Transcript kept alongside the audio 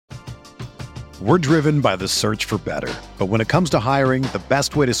We're driven by the search for better. But when it comes to hiring, the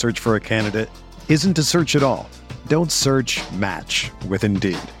best way to search for a candidate isn't to search at all. Don't search, match with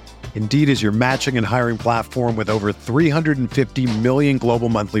Indeed. Indeed is your matching and hiring platform with over 350 million global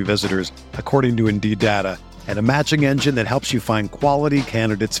monthly visitors, according to Indeed data, and a matching engine that helps you find quality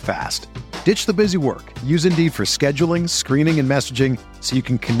candidates fast. Ditch the busy work. Use Indeed for scheduling, screening, and messaging so you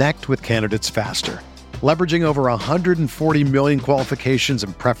can connect with candidates faster. Leveraging over 140 million qualifications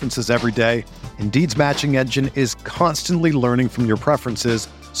and preferences every day, Indeed's matching engine is constantly learning from your preferences,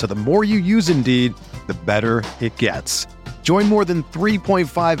 so the more you use Indeed, the better it gets. Join more than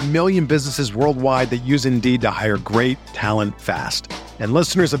 3.5 million businesses worldwide that use Indeed to hire great talent fast. And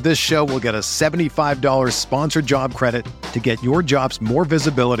listeners of this show will get a $75 sponsored job credit to get your jobs more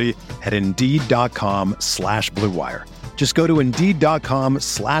visibility at Indeed.com/Blue Wire. Just go to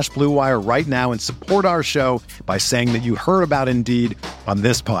Indeed.com/Blue Wire right now and support our show by saying that you heard about Indeed on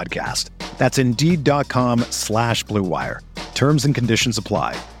this podcast. That's Indeed.com/Blue Wire. Terms and conditions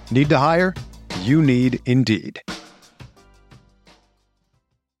apply. Need to hire? You need Indeed.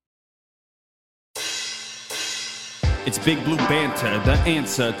 It's Big Blue Banter, the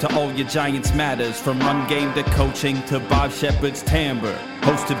answer to all your Giants matters. From run game to coaching to Bob Shepard's timbre.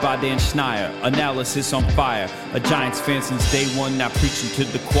 Hosted by Dan Schneier, analysis on fire. A Giants fan since day one, now preaching to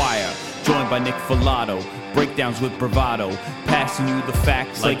the choir. Joined by Nick Filato, breakdowns with bravado. Passing you the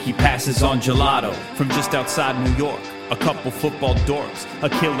facts like he passes on gelato. From just outside New York, a couple football dorks. A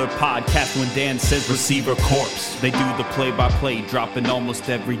killer podcast when Dan says receiver corpse. They do the play-by-play, dropping almost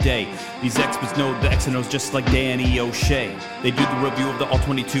every day. These experts know the X and O's just like Danny O'Shea. They do the review of the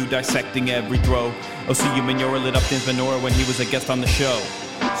All-22, dissecting every throw. O.C.U. Manora lit up Dan Venora when he was a guest on the show.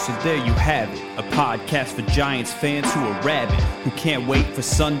 So there you have it, a podcast for Giants fans who are rabid, who can't wait for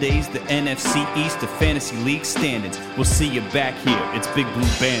Sundays, the NFC East, the Fantasy League standings. We'll see you back here. It's Big Blue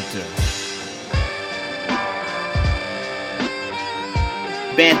Banter.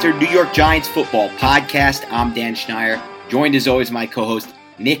 Banter, New York Giants football podcast. I'm Dan Schneier, joined as always my co-host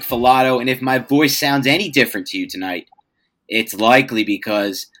Nick Filato. And if my voice sounds any different to you tonight, it's likely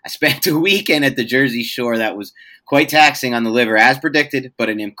because I spent a weekend at the Jersey Shore that was quite taxing on the liver as predicted, but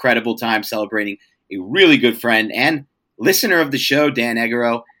an incredible time celebrating a really good friend and listener of the show, Dan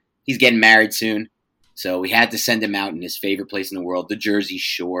Egero. He's getting married soon, so we had to send him out in his favorite place in the world, the Jersey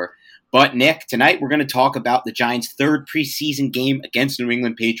Shore. But Nick, tonight we're going to talk about the Giants' third preseason game against New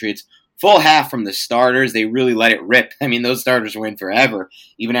England Patriots. Full half from the starters. They really let it rip. I mean, those starters were in forever,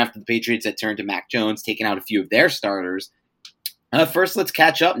 even after the Patriots had turned to Mac Jones, taking out a few of their starters. First, let's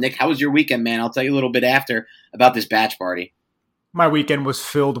catch up. Nick, how was your weekend, man? I'll tell you a little bit after about this batch party. My weekend was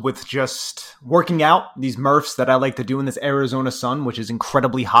filled with just working out, these Murphs that I like to do in this Arizona sun, which is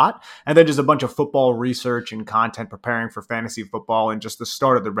incredibly hot, and then just a bunch of football research and content preparing for fantasy football and just the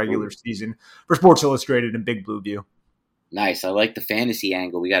start of the regular season for Sports Illustrated and Big Blue View. Nice. I like the fantasy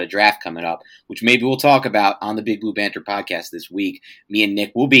angle. We got a draft coming up, which maybe we'll talk about on the Big Blue Banter podcast this week. Me and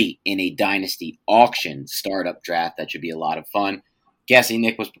Nick will be in a dynasty auction startup draft. That should be a lot of fun. Guessing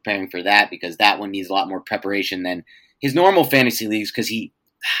Nick was preparing for that because that one needs a lot more preparation than his normal fantasy leagues because he,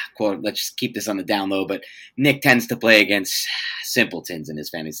 quote, let's just keep this on the down low, but Nick tends to play against simpletons in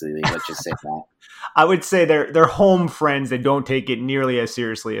his fantasy league. Let's just say that. I would say they're home friends that don't take it nearly as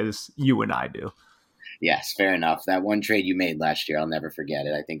seriously as you and I do. Yes, fair enough. That one trade you made last year, I'll never forget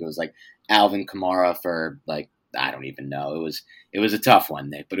it. I think it was like Alvin Kamara for like, I don't even know. It was a tough one,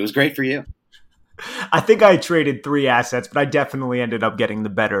 Nick, but it was great for you. I think I traded 3 assets, but I definitely ended up getting the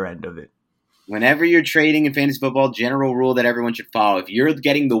better end of it. Whenever you're trading in fantasy football, general rule that everyone should follow. If you're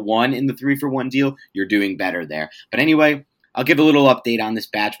getting the 1 in the 3-for-1 deal, you're doing better there. But anyway, I'll give a little update on this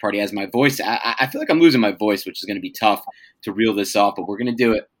batch party as my voice. I feel like I'm losing my voice, which is going to be tough to reel this off, but we're going to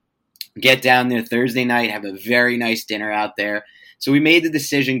do it. Get down there Thursday night, have a very nice dinner out there. So we made the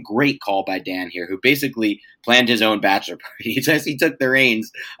decision, great call by Dan here, who basically planned his own bachelor party. He took the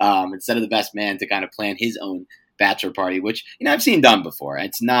reins instead of the best man to kind of plan his own bachelor party, which, I've seen done before.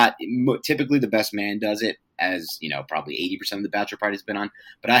 It's not typically the best man does it, as, probably 80% of the bachelor party's been on.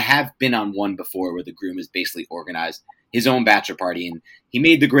 But I have been on one before where the groom has basically organized his own bachelor party. And he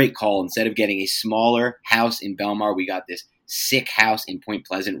made the great call. Instead of getting a smaller house in Belmar, we got this sick house in Point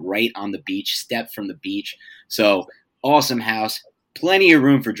Pleasant right on the beach, steps from the beach. So awesome house, plenty of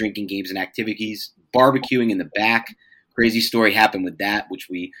room for drinking games and activities, barbecuing in the back. Crazy story happened with that, which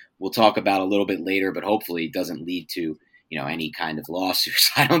we will talk about a little bit later, but hopefully it doesn't lead to, any kind of lawsuits.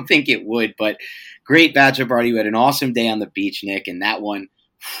 I don't think it would, but great bachelor party. We had an awesome day on the beach, Nick, and that one,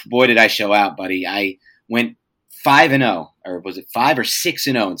 boy, did I show out, buddy. I went 5-0, or was it 5 or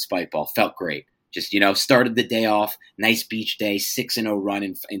 6-0 in spike ball? Felt great. Just, started the day off, nice beach day, 6-0 run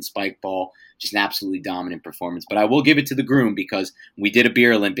in spike ball, just an absolutely dominant performance. But I will give it to the groom because we did a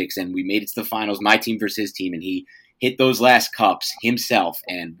beer Olympics and we made it to the finals, my team versus his team, and he hit those last cups himself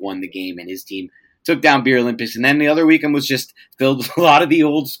and won the game, and his team took down beer Olympics. And then the other weekend was just filled with a lot of the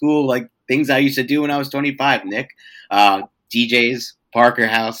old school, like things I used to do when I was 25, Nick. DJs, Parker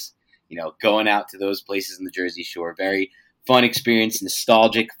House, going out to those places in the Jersey Shore. Very fun experience,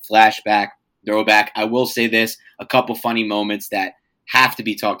 nostalgic, flashback, throwback. I will say this, a couple funny moments that have to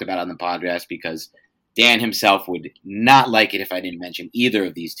be talked about on the podcast because Dan himself would not like it if I didn't mention either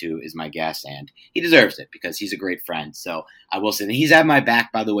of these two as my guest, and he deserves it because he's a great friend. So I will say that he's had my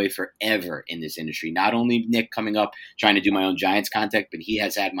back, by the way, forever in this industry. Not only Nick coming up trying to do my own Giants content, but he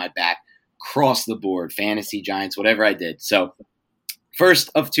has had my back across the board, fantasy, Giants, whatever I did. So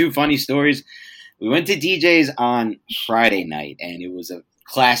first of two funny stories, we went to DJ's on Friday night, and it was a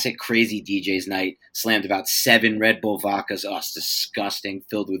classic crazy DJ's night. Slammed about 7 Red Bull vodkas. Oh, it's disgusting.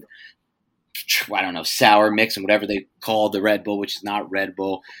 Filled with, I don't know, sour mix and whatever they call the Red Bull, which is not Red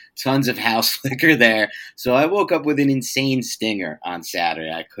Bull. Tons of house liquor there. So I woke up with an insane stinger on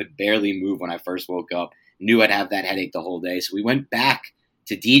Saturday. I could barely move when I first woke up. Knew I'd have that headache the whole day. So we went back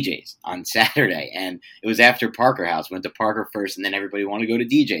to DJ's on Saturday, and it was after Parker House. Went to Parker first, and then everybody wanted to go to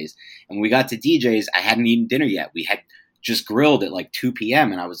DJ's. And when we got to DJ's, I hadn't eaten dinner yet. We had just grilled at like 2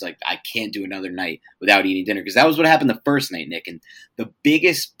 p.m. And I was like, I can't do another night without eating dinner because that was what happened the first night, Nick. And the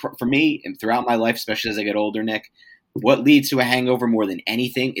biggest for me and throughout my life, especially as I get older, Nick, what leads to a hangover more than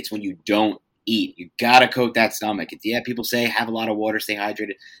anything, it's when you don't eat. You got to coat that stomach. Yeah, people say have a lot of water, stay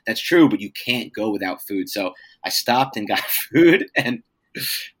hydrated. That's true, but you can't go without food. So I stopped and got food, and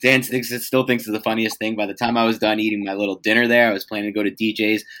Dan still thinks it's the funniest thing. By the time I was done eating my little dinner there, I was planning to go to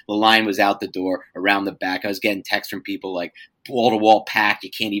DJ's. The line was out the door around the back. I was getting texts from people like, wall-to-wall packed. You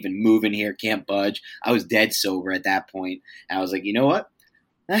can't even move in here, can't budge. I was dead sober at that point. And I was like, you know what?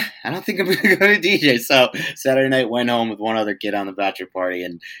 I don't think I'm going to go to DJ's. So Saturday night went home with one other kid on the bachelor party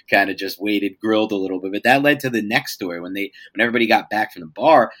and kind of just waited, grilled a little bit. But that led to the next story. When everybody got back from the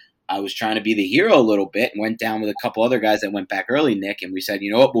bar, I was trying to be the hero a little bit and went down with a couple other guys that went back early, Nick, and we said,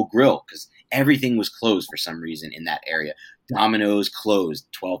 you know what, we'll grill because everything was closed for some reason in that area. Domino's closed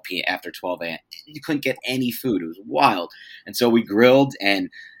 12 p.m. after 12 a.m. You couldn't get any food. It was wild. And so we grilled, and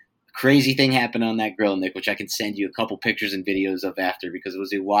a crazy thing happened on that grill, Nick, which I can send you a couple pictures and videos of after because it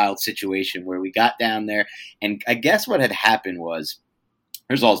was a wild situation where we got down there, and I guess what had happened was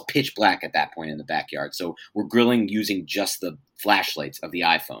there's all pitch black at that point in the backyard. So we're grilling using just the flashlights of the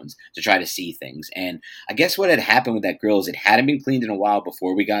iPhones to try to see things. And I guess what had happened with that grill is it hadn't been cleaned in a while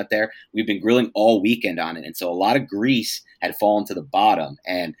before we got there. We've been grilling all weekend on it. And so a lot of grease had fallen to the bottom.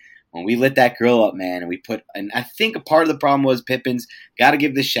 And when we lit that grill up, man, and I think a part of the problem was Pippin's, got to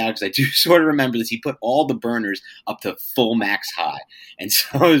give this shout because I do sort of remember this. He put all the burners up to full max high. And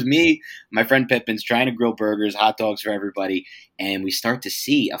so it was me, my friend Pippin's trying to grill burgers, hot dogs for everybody. And we start to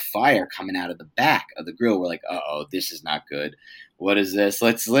see a fire coming out of the back of the grill. We're like, uh-oh, this is not good. What is this?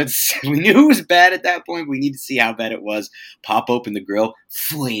 Let's. We knew it was bad at that point. We need to see how bad it was. Pop open the grill,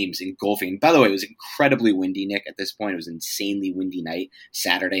 flames engulfing. By the way, it was incredibly windy, Nick, at this point. It was an insanely windy night,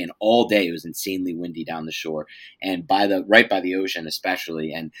 Saturday, and all day it was insanely windy down the shore. And right by the ocean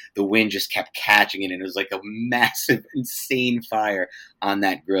especially, and the wind just kept catching it, and it was like a massive, insane fire on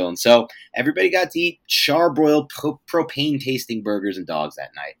that grill. And so everybody got to eat charbroiled, propane-tasting burgers and dogs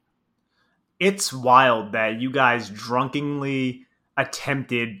that night. It's wild that you guys drunkenly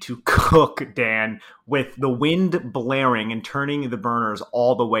attempted to cook, Dan, with the wind blaring and turning the burners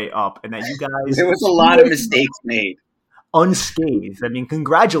all the way up, and that you guys there was a lot of mistakes made unscathed. I mean,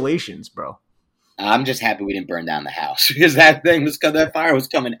 congratulations, bro. I'm just happy we didn't burn down the house because that fire was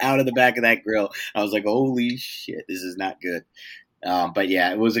coming out of the back of that grill. I was like, holy shit, this is not good. But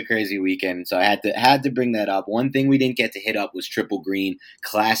yeah, it was a crazy weekend, so I had to bring that up. One thing we didn't get to hit up was Triple Green,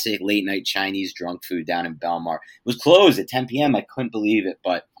 classic late night Chinese drunk food down in Belmar. It was closed at 10 p.m. I couldn't believe it,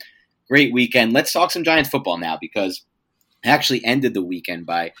 but great weekend. Let's talk some Giants football now because I actually ended the weekend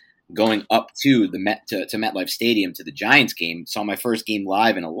by going up to to MetLife Stadium to the Giants game. Saw my first game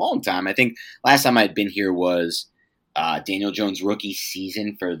live in a long time. I think last time I had been here was Daniel Jones' rookie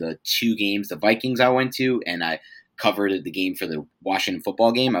season for the 2 games the Vikings I went to, and I covered the game for the Washington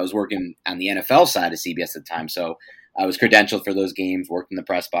football game. I was working on the NFL side of CBS at the time, so I was credentialed for those games, worked in the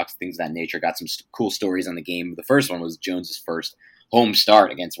press box, things of that nature, got some cool stories on the game. The first one was Jones's first home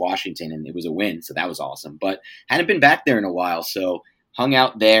start against Washington, and it was a win, so that was awesome. But hadn't been back there in a while, so hung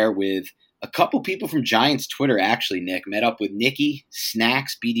out there with a couple people from Giants Twitter, actually, Nick. Met up with Nicky,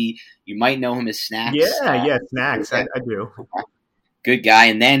 Snacks, BD. You might know him as Snacks. Yeah, Snacks. I do. Good guy.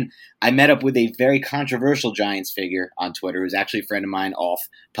 And then I met up with a very controversial Giants figure on Twitter who's actually a friend of mine off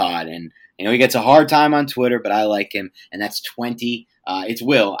pod. And he gets a hard time on Twitter, but I like him. And that's 20. It's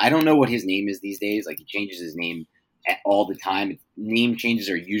Will. I don't know what his name is these days. Like, he changes his name all the time. Name changes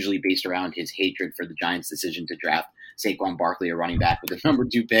are usually based around his hatred for the Giants' decision to draft Saquon Barkley, a running back with the number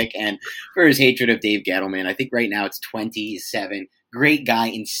 2 pick, and for his hatred of Dave Gettleman. I think right now it's 27. Great guy,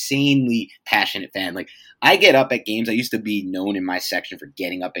 insanely passionate fan. Like, I get up at games. I used to be known in my section for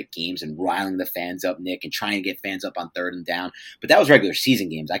getting up at games and riling the fans up, Nick, and trying to get fans up on 3rd and down. But that was regular season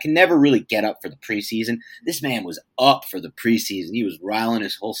games. I can never really get up for the preseason. This man was up for the preseason. He was riling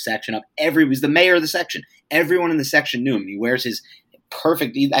his whole section up. He was the mayor of the section. Everyone in the section knew him. He wears his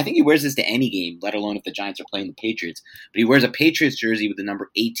perfect. I think he wears this to any game, let alone if the Giants are playing the Patriots. But he wears a Patriots jersey with the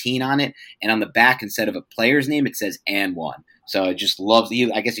number 18 on it, and on the back, instead of a player's name, it says "and one." So I just loves.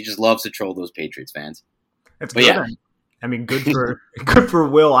 I guess he just loves to troll those Patriots fans. That's good. Yeah. I mean, good for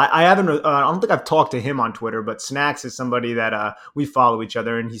Will. I haven't. I don't think I've talked to him on Twitter, but Snacks is somebody that we follow each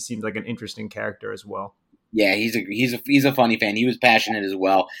other, and he seems like an interesting character as well. Yeah, he's a funny fan. He was passionate as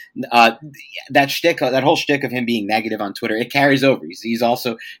well. That whole shtick of him being negative on Twitter, it carries over. He's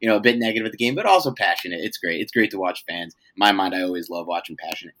also, a bit negative at the game, but also passionate. It's great. It's great to watch fans. In my mind, I always love watching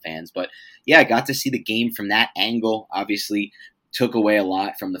passionate fans. But yeah, I got to see the game from that angle. Obviously, took away a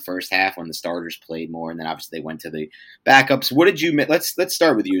lot from the first half when the starters played more, and then obviously they went to the backups. What did you? Let's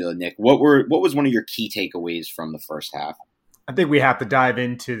start with you, Nick. What was one of your key takeaways from the first half? I think we have to dive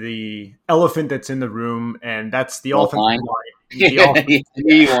into the elephant that's in the room, and that's the offensive line. You wanted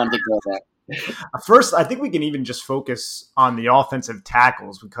to go there. First, I think we can even just focus on the offensive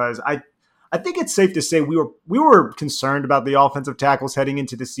tackles, because I think it's safe to say we were concerned about the offensive tackles heading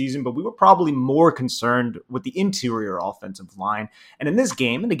into the season, but we were probably more concerned with the interior offensive line. And in this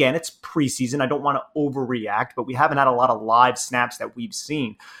game, and again, it's preseason, I don't want to overreact, but we haven't had a lot of live snaps that we've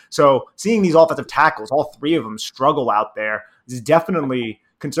seen. So seeing these offensive tackles, all 3 of them, struggle out there is definitely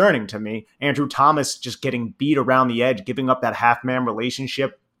concerning to me. Andrew Thomas just getting beat around the edge, giving up that half-man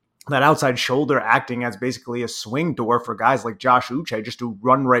relationship, that outside shoulder acting as basically a swing door for guys like Josh Uche just to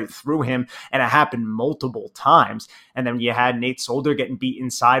run right through him. And it happened multiple times. And then you had Nate Solder getting beat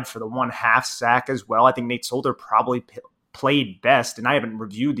inside for the 1/2 sack as well. I think Nate Solder probably played best. And I haven't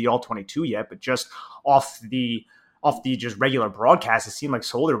reviewed the All-22 yet, but just off the just regular broadcast, it seemed like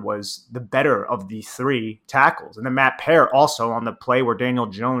Solder was the better of the 3 tackles. And then Matt Pear also on the play where Daniel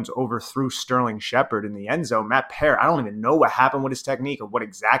Jones overthrew Sterling Shepard in the end zone. Matt Pear, I don't even know what happened with his technique or what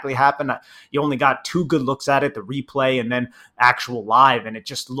exactly happened. You only got 2 good looks at it, the replay and then actual live, and it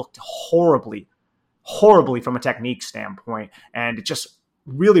just looked horribly from a technique standpoint. And it just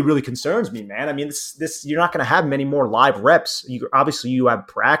really, really concerns me, man. I mean, this you're not going to have many more live reps. Obviously, you have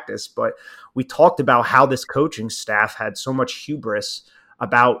practice, but we talked about how this coaching staff had so much hubris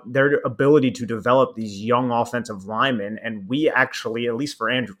about their ability to develop these young offensive linemen. And we actually, at least for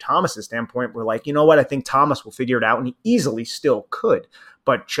Andrew Thomas's standpoint, we're like, you know what? I think Thomas will figure it out, and he easily still could.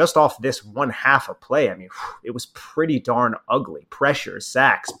 But just off this 1/2 of play, I mean, it was pretty darn ugly. Pressure,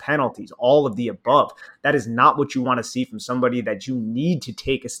 sacks, penalties, all of the above. That is not what you want to see from somebody that you need to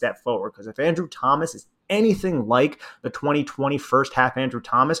take a step forward. Because if Andrew Thomas is anything like the 2020 first half Andrew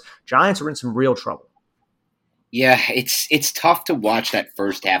Thomas, Giants are in some real trouble. Yeah, it's tough to watch that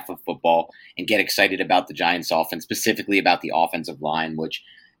first half of football and get excited about the Giants offense, specifically about the offensive line, which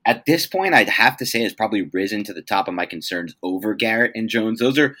at this point I'd have to say has probably risen to the top of my concerns over Garrett and Jones.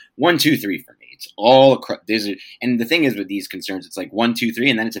 Those are 1, 2, 3 for me. It's all across. And the thing is with these concerns, it's like 1, 2, 3,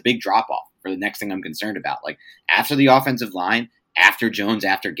 and then it's a big drop off for the next thing I'm concerned about. Like after the offensive line, after Jones,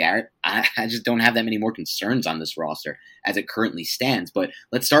 after Garrett, I just don't have that many more concerns on this roster as it currently stands. But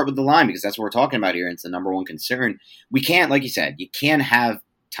let's start with the line because that's what we're talking about here, and it's the number one concern. We can't, like you said, you can't have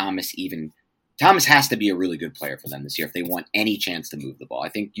Thomas even – Thomas has to be a really good player for them this year if they want any chance to move the ball. I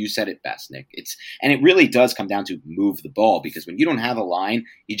think you said it best, Nick. And it really does come down to move the ball because when you don't have a line,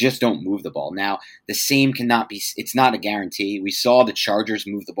 you just don't move the ball. Now, the same cannot be – it's not a guarantee. We saw the Chargers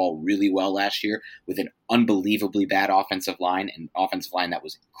move the ball really well last year with an unbelievably bad offensive line, and offensive line that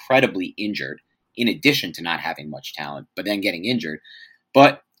was incredibly injured in addition to not having much talent, but then getting injured.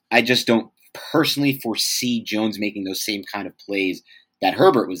 But I just don't personally foresee Jones making those same kind of plays that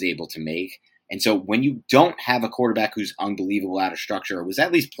Herbert was able to make. And so when you don't have a quarterback who's unbelievable out of structure or was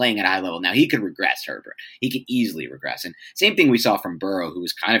at least playing at a high level, now he could regress, Herbert. He could easily regress. And same thing we saw from Burrow, who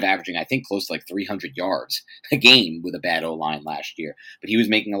was kind of averaging, I think, close to like 300 yards a game with a bad O-line last year. But he was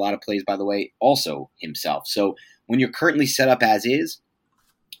making a lot of plays, by the way, also himself. So when you're currently set up as is,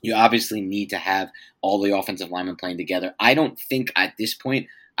 you obviously need to have all the offensive linemen playing together. I don't think at this point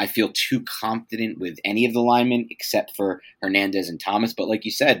I feel too confident with any of the linemen except for Hernandez and Thomas. But like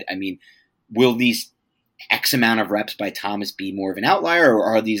you said, I mean, will these X amount of reps by Thomas be more of an outlier, or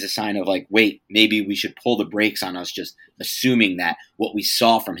are these a sign of like, wait, maybe we should pull the brakes on us just assuming that what we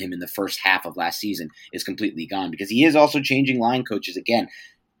saw from him in the first half of last season is completely gone? Because he is also changing line coaches again.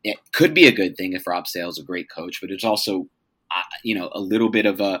 It could be a good thing if Rob Sale's a great coach, but it's also a little bit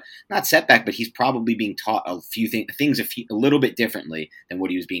of a not setback, but he's probably being taught a few things a little bit differently than what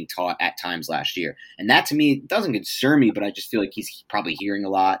he was being taught at times last year. And that to me doesn't concern me, but I just feel like he's probably hearing a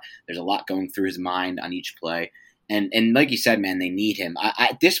lot. There's a lot going through his mind on each play. And like you said, man, they need him.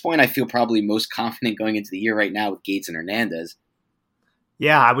 At this point, I feel probably most confident going into the year right now with Gates and Hernandez.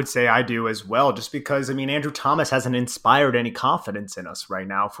 Yeah, I would say I do as well, just because, I mean, Andrew Thomas hasn't inspired any confidence in us right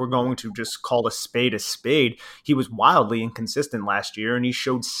now. If we're going to just call a spade, he was wildly inconsistent last year, and he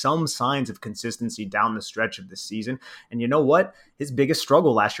showed some signs of consistency down the stretch of the season. And you know what? His biggest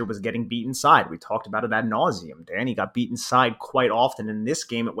struggle last year was getting beat inside. We talked about it ad nauseum. Danny got beat inside quite often. In this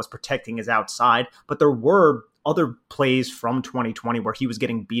game, it was protecting his outside, but there were other plays from 2020 where he was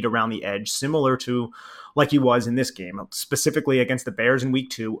getting beat around the edge, similar to like he was in this game, specifically against the Bears in week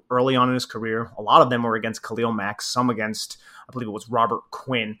 2, early on in his career. A lot of them were against Khalil Mack, some against, I believe it was Robert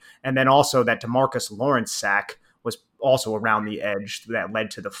Quinn. And then also that DeMarcus Lawrence sack was also around the edge that led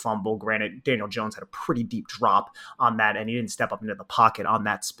to the fumble. Granted, Daniel Jones had a pretty deep drop on that, and he didn't step up into the pocket on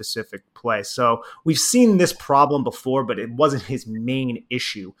that specific play. So we've seen this problem before, but it wasn't his main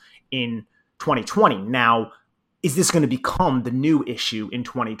issue in 2020. Now, is this going to become the new issue in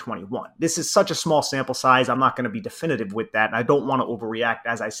 2021? This is such a small sample size. I'm not going to be definitive with that. And I don't want to overreact,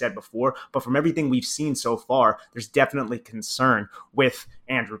 as I said before. But from everything we've seen so far, there's definitely concern with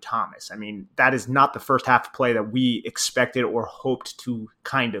Andrew Thomas. I mean, that is not the first half play that we expected or hoped to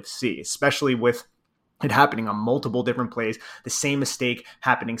kind of see, especially with it happening on multiple different plays, the same mistake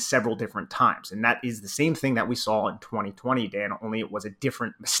happening several different times. And that is the same thing that we saw in 2020, Dan, only it was a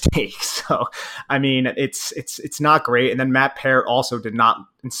different mistake. So, I mean, it's not great. And then Matt Peart also did not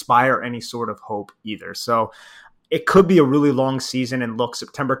inspire any sort of hope either. So it could be a really long season. And look,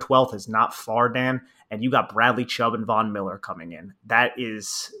 September 12th is not far, Dan, and you got Bradley Chubb and Von Miller coming in. That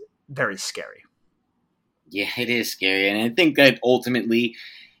is very scary. Yeah, it is scary. And I think that ultimately,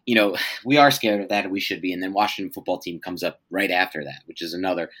 we are scared of that, and we should be. And then Washington football team comes up right after that, which is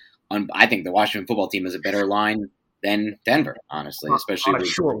another. I think the Washington football team is a better line than Denver, honestly, especially on a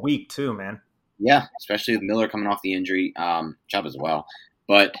short week too, man. Yeah, especially with Miller coming off the injury, Chubb as well.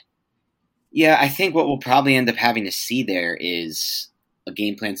 But yeah, I think what we'll probably end up having to see there is a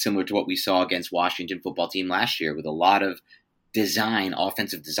game plan similar to what we saw against Washington football team last year, with a lot of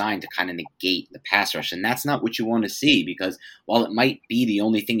offensive design to kind of negate the pass rush. And that's not what you want to see, because while it might be the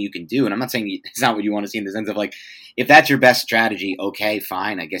only thing you can do, and I'm not saying it's not what you want to see in the sense of like, if that's your best strategy, okay,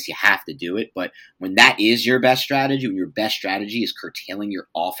 fine, I guess you have to do it. But when that is your best strategy, when your best strategy is curtailing your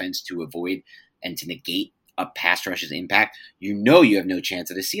offense to avoid and to negate a pass rush's impact, you have no chance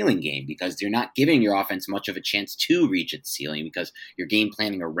at a ceiling game, because you're not giving your offense much of a chance to reach its ceiling, because you're game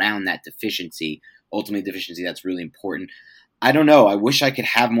planning around that deficiency, ultimate deficiency that's really important. I don't know. I wish I could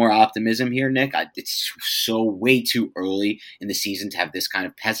have more optimism here, Nick. It's so way too early in the season to have this kind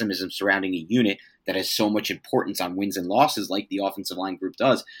of pessimism surrounding a unit that has so much importance on wins and losses like the offensive line group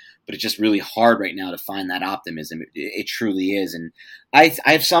does. But it's just really hard right now to find that optimism. It truly is. And I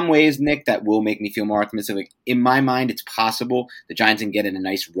have some ways, Nick, that will make me feel more optimistic. Like, in my mind, it's possible the Giants can get in a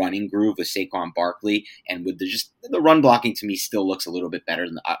nice running groove with Saquon Barkley. And with the run blocking, to me, still looks a little bit better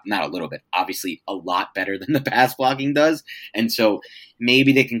than not a little bit, obviously a lot better than the pass blocking does. And so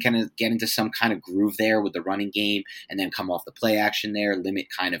maybe they can kind of get into some kind of groove there with the running game, and then come off the play action there, limit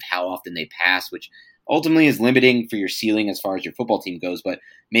kind of how often they pass, which ultimately is limiting for your ceiling as far as your football team goes. But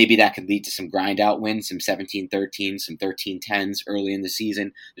maybe that could lead to some grind out wins, some 17-13, some 13-10s early in the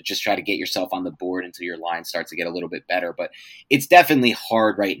season, to just try to get yourself on the board until your line starts to get a little bit better. But it's definitely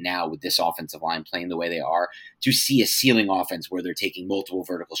hard right now with this offensive line playing the way they are to see a ceiling offense where they're taking multiple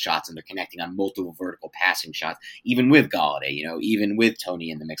vertical shots and they're connecting on multiple vertical passing shots, even with Galladay, even with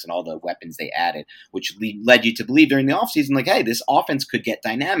Tony in the mix and all the weapons they added, which led you to believe during the offseason, like, hey, this offense could get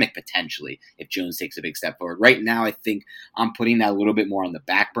dynamic potentially if Jones takes a big step forward. Right now, I think I'm putting that a little bit more on the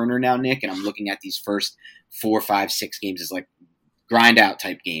back burner now, Nick, and I'm looking at these first 4, 5, 6 games as like grind out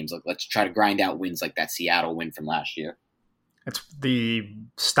type games. Like, let's try to grind out wins like that Seattle win from last year. It's the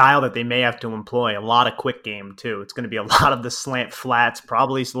style that they may have to employ. A lot of quick game, too. It's going to be a lot of the slant flats,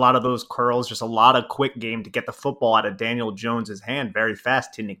 probably a lot of those curls, just a lot of quick game to get the football out of Daniel Jones's hand very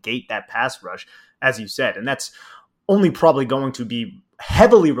fast to negate that pass rush, as you said. And that's only probably going to be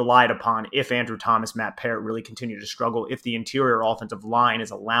heavily relied upon if Andrew Thomas, Matt Parrott really continue to struggle, if the interior offensive line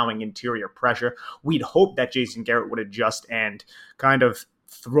is allowing interior pressure. We'd hope that Jason Garrett would adjust and kind of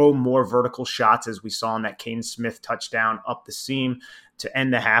throw more vertical shots, as we saw in that Caden Smith touchdown up the seam to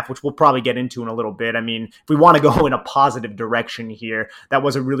end the half, which we'll probably get into in a little bit. I mean, if we want to go in a positive direction here, that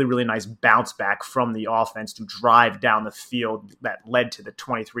was a really, really nice bounce back from the offense to drive down the field that led to the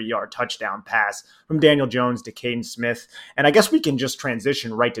 23-yard touchdown pass from Daniel Jones to Caden Smith. And I guess we can just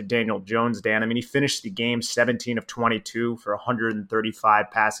transition right to Daniel Jones, Dan. I mean, he finished the game 17 of 22 for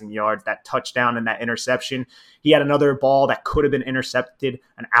 135 passing yards, that touchdown and that interception. He had another ball that could have been intercepted,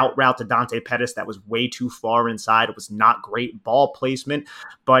 an out route to Dante Pettis that was way too far inside. It was not great ball placement.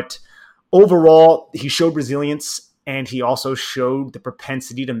 But overall, he showed resilience, and he also showed the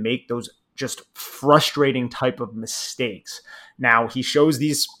propensity to make those just frustrating type of mistakes. Now, he shows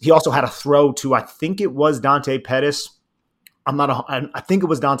these. He also had a throw to, I think it was Dante Pettis. I think it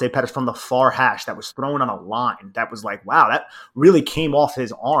was Dante Pettis from the far hash that was thrown on a line. That was like, wow, that really came off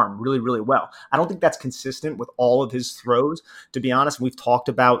his arm really, really well. I don't think that's consistent with all of his throws, to be honest. We've talked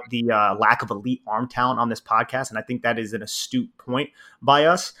about the lack of elite arm talent on this podcast, and I think that is an astute point by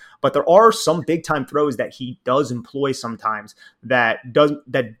us. But there are some big-time throws that he does employ sometimes that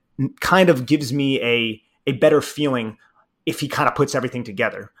kind of gives me a better feeling if he kind of puts everything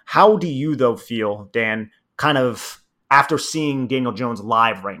together. How do you, though, feel, Dan, kind of after seeing Daniel Jones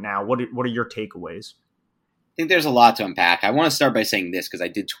live right now? What are your takeaways? I think there's a lot to unpack. I want to start by saying this because I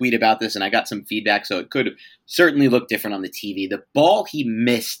did tweet about this and I got some feedback, so it could certainly look different on the TV. The ball he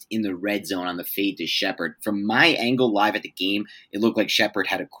missed in the red zone on the fade to Shepard, from my angle live at the game, it looked like Shepard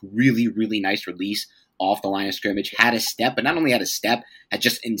had a really, really nice release off the line of scrimmage, had a step, but not only had a step, had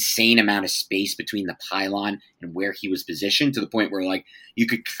just insane amount of space between the pylon and where he was positioned, to the point where like you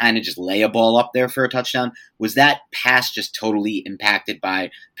could kind of just lay a ball up there for a touchdown. Was that pass just totally impacted by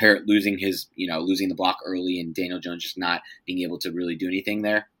Parrott losing the block early and Daniel Jones just not being able to really do anything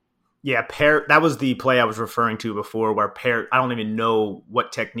there? Yeah, Parrott, that was the play I was referring to before, where Parrott, I don't even know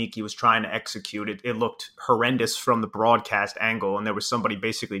what technique he was trying to execute. It looked horrendous from the broadcast angle, and there was somebody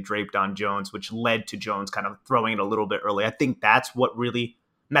basically draped on Jones, which led to Jones kind of throwing it a little bit early. I think that's what really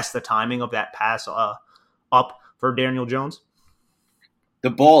messed the timing of that pass up for Daniel Jones. The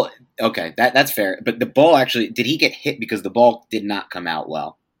ball, okay, that's fair. But the ball actually, did he get hit because the ball did not come out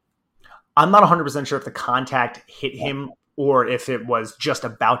well? I'm not 100% sure if the contact hit him or if it was just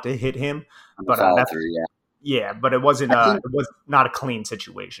about to hit him, but but it wasn't. It was not a clean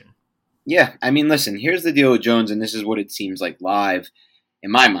situation. Yeah, I mean, listen. Here's the deal with Jones, and this is what it seems like live, in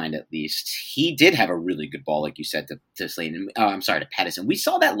my mind at least. He did have a really good ball, like you said, to Slayton. To Pettis, and we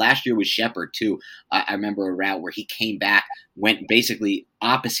saw that last year with Shepard too. I remember a route where he came back, went basically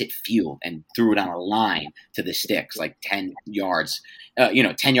opposite field, and threw it on a line to the sticks, like 10 yards.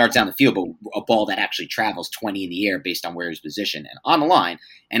 10 yards down the field, but a ball that actually travels 20 in the air based on where he's positioned and on the line.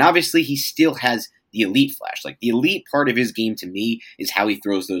 And obviously he still has the elite flash. Like the elite part of his game to me is how he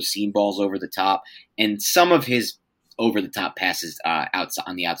throws those seam balls over the top, and some of his over the top passes outside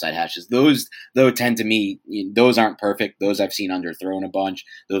on the outside hashes. Those though tend to me, those aren't perfect. Those I've seen underthrown a bunch.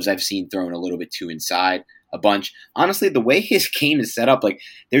 Those I've seen thrown a little bit too inside a bunch. Honestly, the way his game is set up, like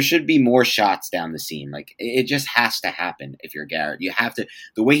there should be more shots down the seam. Like it just has to happen if you're Garrett. You have to.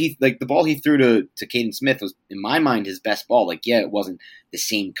 The way he, like the ball he threw to Caden Smith was, in my mind, his best ball. Like, yeah, it wasn't the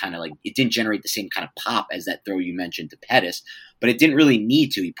same kind of, like, it didn't generate the same kind of pop as that throw you mentioned to Pettis, but it didn't really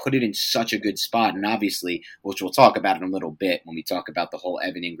need to. He put it in such a good spot, and obviously, which we'll talk about in a little bit when we talk about the whole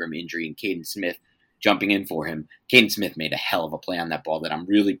Evan Ingram injury and Caden Smith jumping in for him. Caden Smith made a hell of a play on that ball that I'm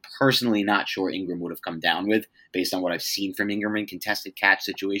really personally not sure Ingram would have come down with, based on what I've seen from Ingram in contested catch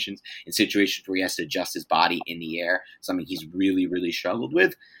situations, in situations where he has to adjust his body in the air, something he's really, really struggled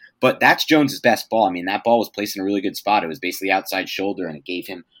with. But that's Jones's best ball. I mean, that ball was placed in a really good spot. It was basically outside shoulder, and it gave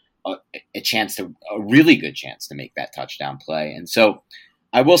him a really good chance to make that touchdown play. And so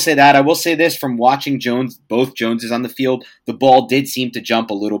I will say that. I will say this, from watching both Joneses on the field, the ball did seem to jump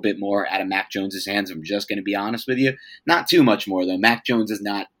a little bit more out of Mac Jones's hands, if I'm just going to be honest with you. Not too much more, though. Mac Jones is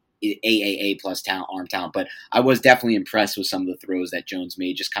not AAA plus talent, arm talent, but I was definitely impressed with some of the throws that Jones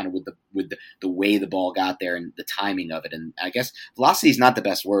made, just kind of with the way the ball got there and the timing of it. And I guess velocity is not the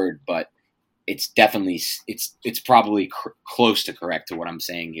best word, but it's definitely it's probably close to correct to what I'm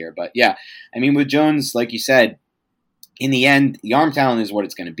saying here. But yeah, I mean, with Jones, like you said, in the end, the arm talent is what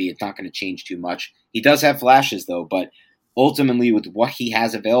it's going to be. It's not going to change too much. He does have flashes, though, but ultimately with what he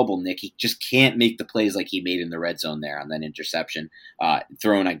has available, Nick, he just can't make the plays like he made in the red zone there on that interception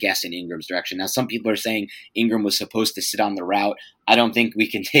thrown, I guess, in Ingram's direction. Now, some people are saying Ingram was supposed to sit on the route. I don't think we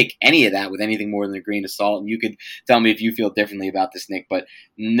can take any of that with anything more than a grain of salt. And you could tell me if you feel differently about this, Nick, but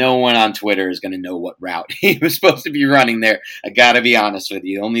no one on Twitter is going to know what route he was supposed to be running there. I got to be honest with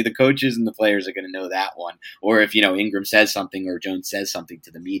you. Only the coaches and the players are going to know that one. Or if, Ingram says something or Jones says something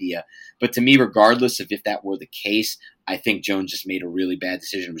to the media. But to me, regardless of if that were the case, I think Jones just made a really bad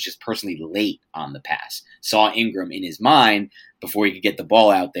decision, was just personally late on the pass. Saw Ingram in his mind before he could get the ball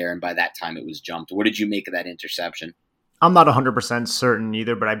out there, and by that time it was jumped. What did you make of that interception? I'm not 100% certain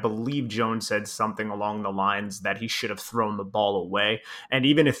either, but I believe Jones said something along the lines that he should have thrown the ball away. And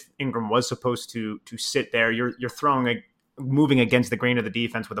even if Ingram was supposed to sit there, you're moving against the grain of the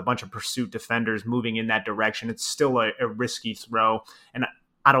defense with a bunch of pursuit defenders moving in that direction. It's still a risky throw. And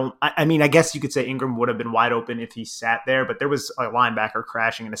I guess you could say Ingram would have been wide open if he sat there, but there was a linebacker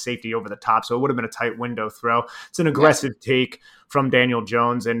crashing and a safety over the top, so it would have been a tight window throw. It's an aggressive take from Daniel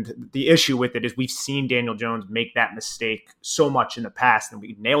Jones, and the issue with it is we've seen Daniel Jones make that mistake so much in the past, and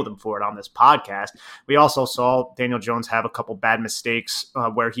we nailed him for it on this podcast. We also saw Daniel Jones have a couple bad mistakes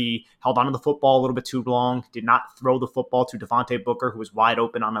where he held onto the football a little bit too long, did not throw the football to Devontae Booker, who was wide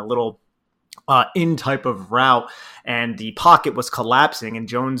open on a little in type of route, and the pocket was collapsing, and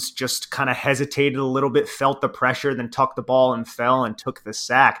Jones just kind of hesitated a little bit, felt the pressure, then tucked the ball and fell and took the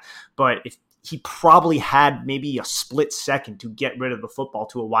sack. But if he probably had maybe a split second to get rid of the football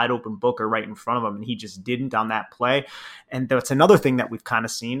to a wide open Booker right in front of him, and he just didn't on that play. And that's another thing that we've kind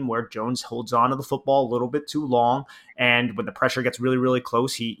of seen where Jones holds on to the football a little bit too long, and when the pressure gets really, really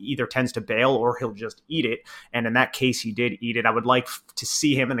close, he either tends to bail or he'll just eat it. And in that case, he did eat it. I would like to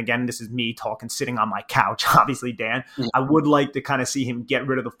see him, and again, this is me talking sitting on my couch, obviously, Dan. I would like to kind of see him get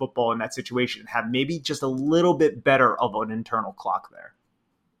rid of the football in that situation and have maybe just a little bit better of an internal clock there.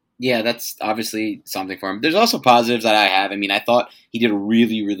 Yeah, that's obviously something for him. There's also positives that I have. I mean, I thought he did a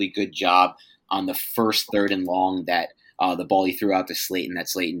really, really good job on the first 3rd and long that the ball he threw out to Slayton that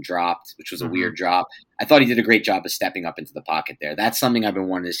Slayton dropped, which was a weird drop. I thought he did a great job of stepping up into the pocket there. That's something I've been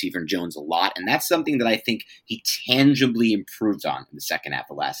wanting to see from Jones a lot, and that's something that I think he tangibly improved on in the second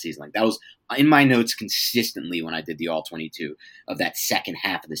half of last season. Like, that was in my notes consistently when I did the All-22 of that second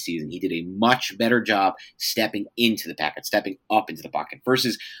half of the season. He did a much better job stepping into the pocket, stepping up into the pocket,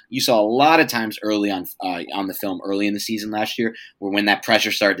 versus you saw a lot of times early on the film, early in the season last year, where when that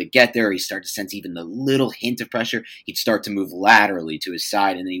pressure started to get there, he started to sense even the little hint of pressure, he'd start to move laterally to his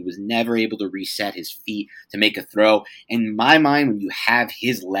side, and then he was never able to reset his feet to make a throw. In my mind, when you have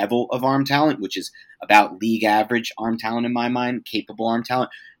his level of arm talent, which is about league average arm talent in my mind, capable arm talent,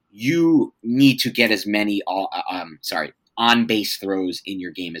 you need to get as many on-base throws in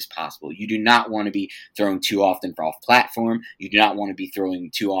your game as possible. You do not want to be throwing too often for off platform. You do not want to be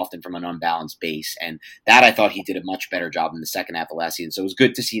throwing too often from an unbalanced base. And that, I thought he did a much better job in the second half of last season. So it was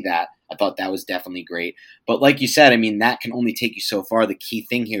good to see that. I thought that was definitely great. But like you said, I mean, that can only take you so far. The key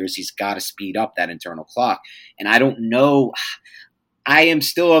thing here is he's got to speed up that internal clock. And I don't know. I am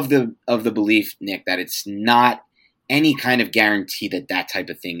still of the belief, Nick, that it's not any kind of guarantee that that type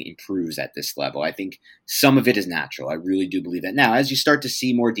of thing improves at this level. I think some of it is natural. I really do believe that. Now, as you start to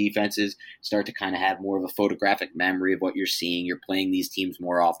see more defenses, start to kind of have more of a photographic memory of what you're seeing, you're playing these teams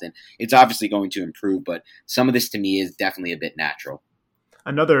more often, it's obviously going to improve, but some of this to me is definitely a bit natural.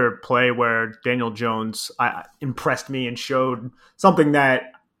 Another play where Daniel Jones impressed me and showed something that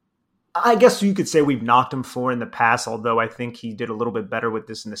I guess you could say we've knocked him for in the past, although I think he did a little bit better with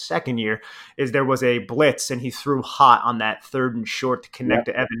this in the second year, is there was a blitz and he threw hot on that 3rd and short to connect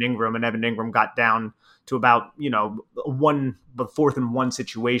to Evan Ingram, and Evan Ingram got down to about, the 4th and 1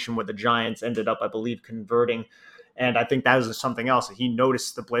 situation where the Giants ended up, I believe, converting. And I think that was something else. He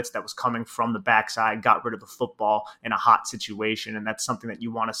noticed the blitz that was coming from the backside, got rid of the football in a hot situation, and that's something that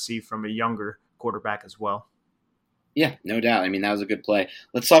you want to see from a younger quarterback as well. Yeah, no doubt. I mean, that was a good play.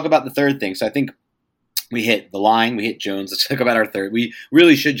 Let's talk about the third thing. So I think we hit the line, we hit Jones. Let's talk about our third. We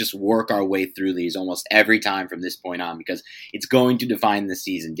really should just work our way through these almost every time from this point on because it's going to define the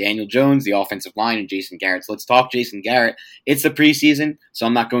season. Daniel Jones, the offensive line, and Jason Garrett. So let's talk Jason Garrett. It's the preseason, so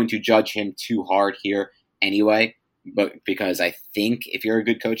I'm not going to judge him too hard here anyway. But because I think if you're a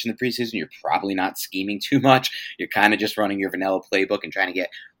good coach in the preseason, you're probably not scheming too much. You're kind of just running your vanilla playbook and trying to get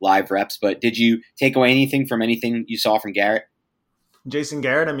live reps. But did you take away anything from anything you saw from Garrett? Jason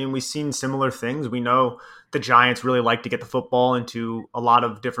Garrett, I mean, we've seen similar things. We know the Giants really like to get the football into a lot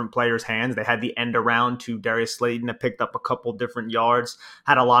of different players' hands. They had the end around to Darius Slayton that picked up a couple different yards,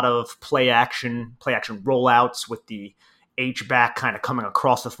 had a lot of play action rollouts with the H-back kind of coming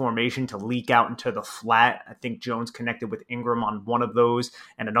across the formation to leak out into the flat. I think Jones connected with Ingram on one of those,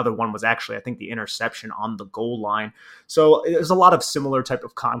 and another one was actually, I think, the interception on the goal line. So there's a lot of similar type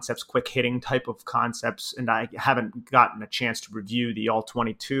of concepts, quick hitting type of concepts, and I haven't gotten a chance to review the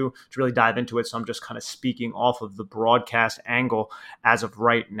All-22 to really dive into it, so I'm just kind of speaking off of the broadcast angle as of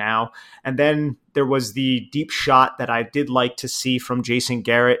right now. And then there was the deep shot that I did like to see from Jason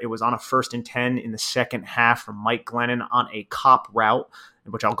Garrett. It was on a 1st and 10 in the second half from Mike Glennon on a cop route,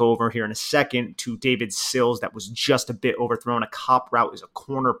 which I'll go over here in a second, to David Sills that was just a bit overthrown. A cop route is a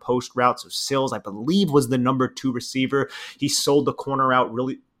corner post route. So Sills, I believe, was the number 2 receiver. He sold the corner route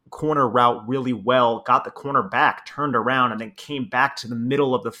really well, got the corner back, turned around, and then came back to the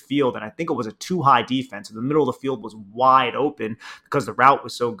middle of the field. And I think it was a too high defense. The middle of the field was wide open because the route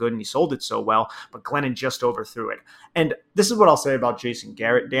was so good and he sold it so well, but Glennon just overthrew it. And this is what I'll say about Jason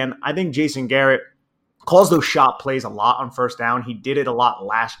Garrett, Dan. I think Jason Garrett calls those shot plays a lot on first down. He did it a lot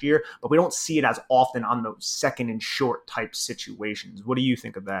last year, but we don't see it as often on those 2nd and short type situations. What do you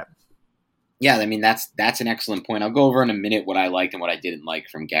think of that? Yeah, I mean, that's an excellent point. I'll go over in a minute what I liked and what I didn't like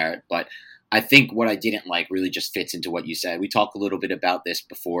from Garrett, but I think what I didn't like really just fits into what you said. We talked a little bit about this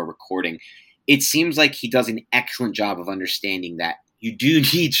before recording. It seems like he does an excellent job of understanding that you do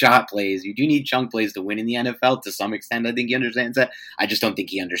need shot plays. You do need chunk plays to win in the NFL to some extent. I think he understands that. I just don't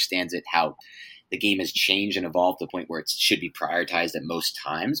think he understands it, how the game has changed and evolved to the point where it should be prioritized at most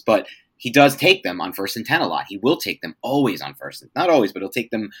times. But he does take them on 1st and 10 a lot. He will take them always on not always, but he'll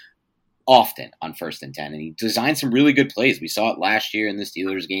take them often on 1st and 10, and he designed some really good plays. We saw it last year in the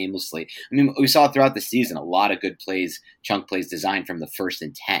Steelers game. We saw it throughout the season, a lot of good plays, chunk plays designed from the 1st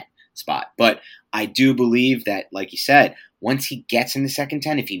and 10 spot. But I do believe that, like you said, once he gets in the 2nd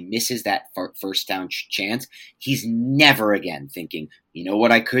 10, if he misses that first down chance, he's never again thinking, you know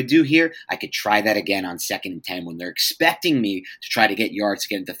what I could do here? I could try that again on 2nd and 10 when they're expecting me to try to get yards to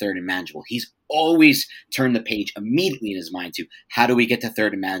get into 3rd and manageable. He's always turned the page immediately in his mind to, how do we get to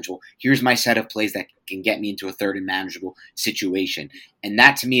 3rd and manageable? Here's my set of plays that can get me into a 3rd and manageable situation. And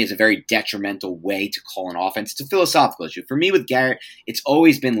that to me is a very detrimental way to call an offense. It's a philosophical issue. For me with Garrett, it's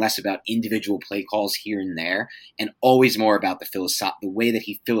always been less about individual play calls here and there and always more about the way that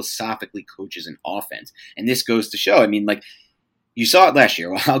he philosophically coaches an offense. And this goes to show, I mean, like, you saw it last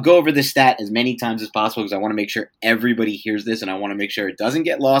year. Well, I'll go over this stat as many times as possible because I want to make sure everybody hears this and I want to make sure it doesn't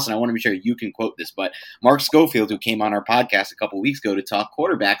get lost and I want to make sure you can quote this. But Mark Schofield, who came on our podcast a couple weeks ago to talk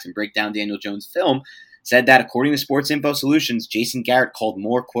quarterbacks and break down Daniel Jones' film, said that according to Sports Info Solutions, Jason Garrett called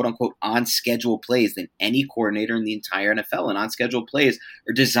more quote-unquote on-schedule plays than any coordinator in the entire NFL. And on-schedule plays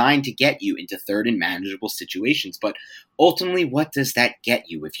are designed to get you into 3rd and manageable situations. But ultimately, what does that get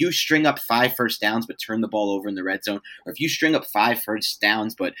you? If you string up 5 first downs but turn the ball over in the red zone, or if you string up 5 first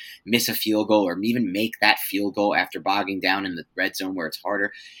downs but miss a field goal or even make that field goal after bogging down in the red zone where it's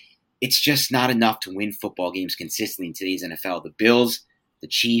harder, it's just not enough to win football games consistently in today's NFL. The Bills, the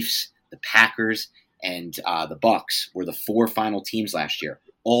Chiefs, the Packers, and the Bucks were the 4 final teams last year.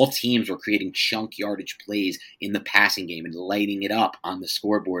 All teams were creating chunk yardage plays in the passing game and lighting it up on the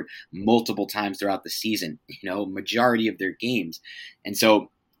scoreboard multiple times throughout the season, majority of their games. And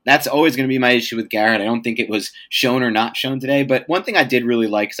so that's always going to be my issue with Garrett. I don't think it was shown or not shown today. But one thing I did really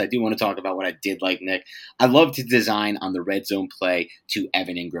like, because I do want to talk about what I did like, Nick, I love to design on the red zone play to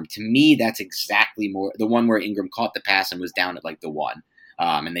Evan Ingram. To me, that's exactly more the one where Ingram caught the pass and was down at like the 1.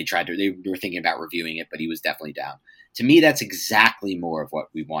 And they were thinking about reviewing it, but he was definitely down. To me, that's exactly more of what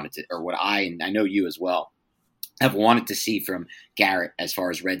we wanted to, or what and I know you as well, have wanted to see from Garrett as far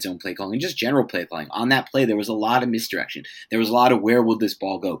as red zone play calling, just general play calling. On that play, there was a lot of misdirection. There was a lot of where will this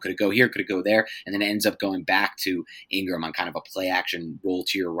ball go? Could it go here? Could it go there? And then it ends up going back to Ingram on kind of a play action roll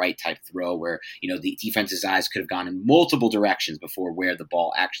to your right type throw where, the defense's eyes could have gone in multiple directions before where the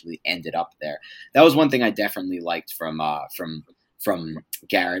ball actually ended up there. That was one thing I definitely liked from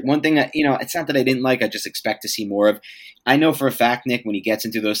Garrett. One thing that, it's not that I didn't like, I just expect to see more of. I know for a fact, Nick, when he gets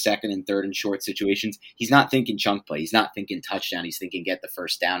into those 2nd and 3rd and short situations, he's not thinking chunk play. He's not thinking touchdown. He's thinking get the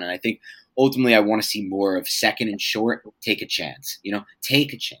first down. And I think ultimately I want to see more of 2nd and short, take a chance.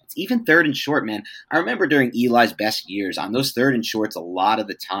 Take a chance. Even 3rd and short, man. I remember during Eli's best years, on those 3rd and shorts, a lot of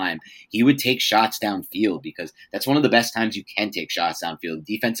the time, he would take shots downfield because that's one of the best times you can take shots downfield.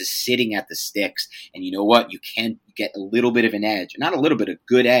 The defense is sitting at the sticks, and you know what? You can get a little bit of an edge. Not a little bit, a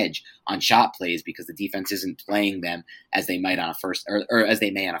good edge on shot plays because the defense isn't playing them as they might on a first or as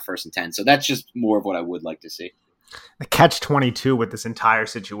they may on a 1st and 10. So that's just more of what I would like to see. The catch-22 with this entire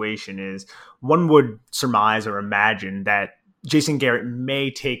situation is one would surmise or imagine that Jason Garrett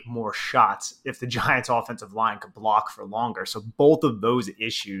may take more shots if the Giants' offensive line could block for longer. So both of those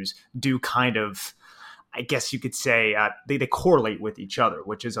issues do kind of I guess you could say they correlate with each other,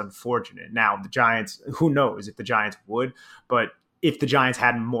 which is unfortunate. Now, the Giants, who knows if the Giants would, but if the Giants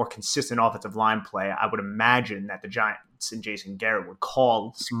had more consistent offensive line play, I would imagine that the Giants and Jason Garrett would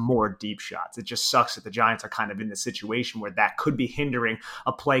call some more deep shots. It just sucks that the Giants are kind of in the situation where that could be hindering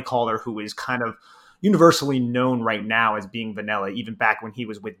a play caller who is kind of universally known right now as being vanilla, even back when he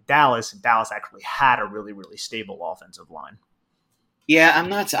was with Dallas, and Dallas actually had a really, really stable offensive line. Yeah,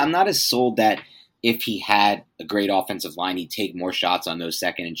 I'm not as sold that if he had a great offensive line, he'd take more shots on those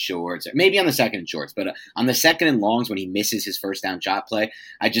second and shorts, or maybe on the second and shorts, but on the second and longs when he misses his first down shot play,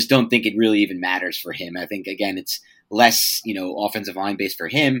 I just don't think it really even matters for him. I think, again, it's less, offensive line based for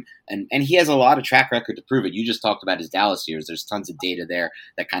him, and he has a lot of track record to prove it. You just talked about his Dallas years. There's tons of data there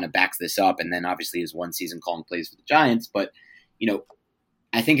that kind of backs this up, and then obviously his one season calling plays for the Giants, but,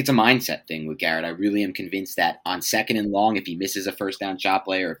 I think it's a mindset thing with Garrett. I really am convinced that on second and long, if he misses a first down shot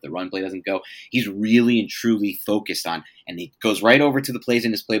play or if the run play doesn't go, he's really and truly focused on, and he goes right over to the plays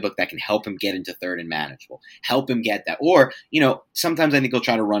in his playbook that can help him get into third and manageable, help him get that. Or, sometimes I think he'll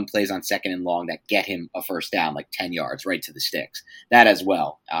try to run plays on second and long that get him a first down, like 10 yards right to the sticks. That as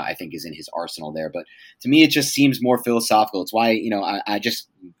well, I think is in his arsenal there. But to me, it just seems more philosophical. It's why, I just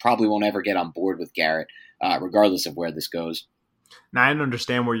probably won't ever get on board with Garrett, regardless of where this goes. Now, I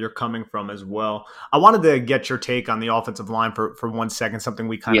understand where you're coming from as well. I wanted to get your take on the offensive line for 1 second, something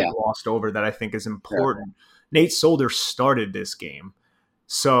we kind of glossed over that I think is important. Yeah. Nate Solder started this game.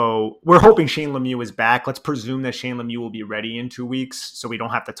 So we're hoping Shane Lemieux is back. Let's presume that Shane Lemieux will be ready in 2 weeks so we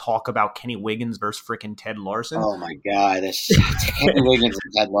don't have to talk about Kenny Wiggins versus freaking Ted Larson. Oh, my God. Kenny Wiggins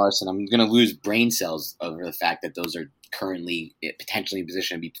and Ted Larson. I'm going to lose brain cells over the fact that those are currently potentially in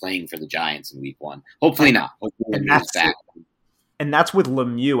position to be playing for the Giants in week 1. Hopefully not. Hopefully Lemieux's back. And that's with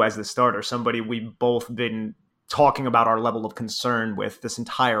Lemieux as the starter, somebody we've both been talking about our level of concern with this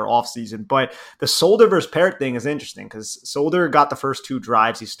entire offseason. But the Solder versus Parrott thing is interesting because Solder got the first 2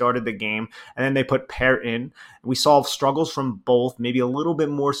 drives. He started the game, and then they put Parrott in. We saw struggles from both, maybe a little bit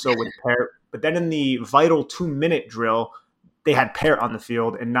more so with Parrott. But then in the vital 2-minute drill, they had Parrott on the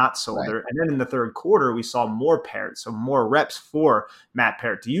field and not Solder. Right. And then in the third quarter, we saw more Parrott, so more reps for Matt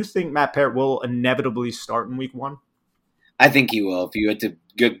Parrott. Do you think Matt Parrott will inevitably start in week 1? I think he will. If you had to,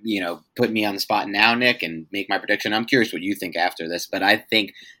 put me on the spot now, Nick, and make my prediction, I'm curious what you think after this. But I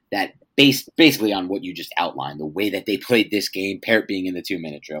think that basically on what you just outlined, the way that they played this game, Parrott being in the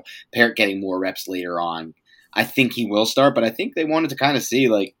 2-minute drill, Parrott getting more reps later on, I think he will start. But I think they wanted to kind of see,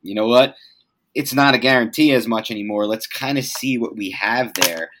 like, you know what? It's not a guarantee as much anymore. Let's kind of see what we have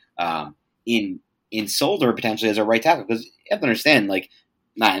there in Solder potentially as a right tackle. Because you have to understand, like,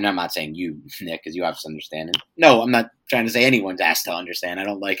 and I'm not saying you, Nick, because you have to understand it. No, I'm not trying to say anyone's asked to understand. I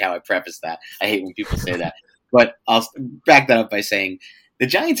don't like how I preface that. I hate when people say that. But I'll back that up by saying the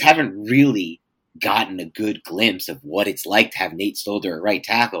Giants haven't really gotten a good glimpse of what it's like to have Nate Solder at right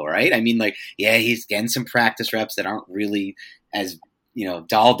tackle, right? I mean, like, yeah, he's getting some practice reps that aren't really as,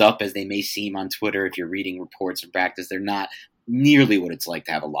 dolled up as they may seem on Twitter. If you're reading reports of practice, they're not nearly what it's like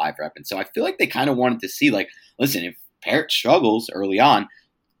to have a live rep. And so I feel like they kind of wanted to see, like, listen, if Parrott struggles early on,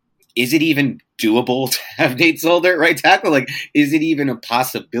 is it even doable to have Nate Solder at right tackle? Like, is it even a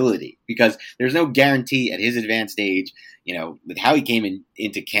possibility? Because there's no guarantee at his advanced age, with how he came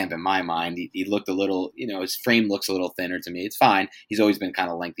into camp, in my mind, he looked a little, his frame looks a little thinner to me. It's fine. He's always been kind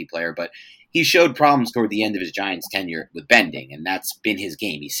of a lengthy player, but he showed problems toward the end of his Giants tenure with bending, and that's been his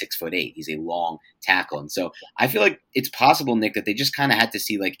game. He's 6'8". He's a long tackle. And so I feel like it's possible, Nick, that they just kind of had to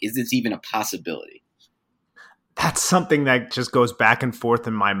see, like, is this even a possibility? That's something that just goes back and forth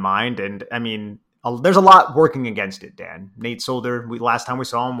in my mind. And I mean, there's a lot working against it, Dan. Nate Solder, last time we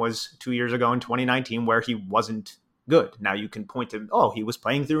saw him was 2 years ago in 2019 where he wasn't good. Now you can point to, he was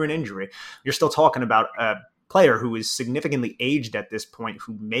playing through an injury. You're still talking about a player who is significantly aged at this point,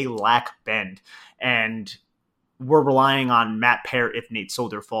 who may lack bend. And we're relying on Matt Parrott if Nate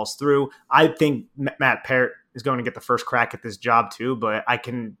Solder falls through. I think Matt Parrott is going to get the first crack at this job too, but I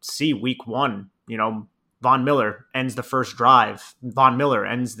can see week 1, Von Miller ends the first drive. Von Miller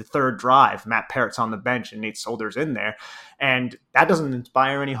ends the third drive. Matt Parrott's on the bench and Nate Solder's in there. And that doesn't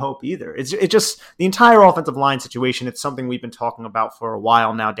inspire any hope either. It's just the entire offensive line situation. It's something we've been talking about for a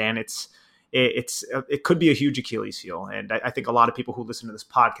while now, Dan. It could be a huge Achilles heel. And I think a lot of people who listen to this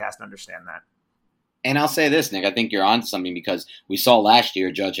podcast understand that. And I'll say this, Nick, I think you're on something because we saw last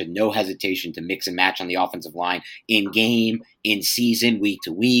year Judge had no hesitation to mix and match on the offensive line in game, in season, week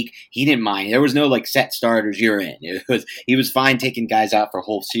to week. He didn't mind. There was no set starters you're in. He was fine taking guys out for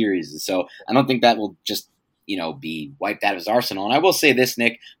whole series. And so I don't think that will just, be wiped out of his arsenal. And I will say this,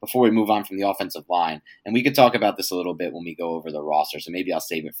 Nick, before we move on from the offensive line, and we could talk about this a little bit when we go over the roster, so maybe I'll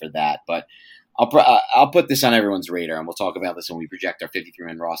save it for that. But I'll put this on everyone's radar, and we'll talk about this when we project our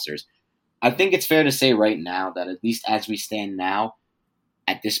 53-man rosters. I think it's fair to say right now that at least as we stand now,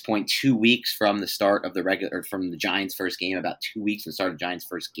 at this point, 2 weeks from the start of from the Giants' first game, about 2 weeks from the start of the Giants'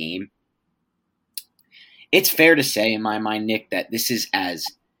 first game, it's fair to say in my mind, Nick, that this is as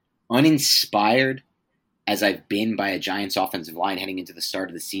uninspired as I've been by a Giants offensive line heading into the start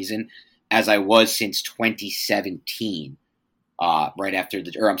of the season as I was since 2017.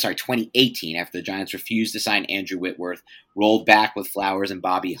 2018, after the Giants refused to sign Andrew Whitworth, rolled back with Flowers and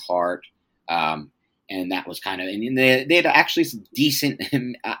Bobby Hart, and that was kind of, and they had actually some decent,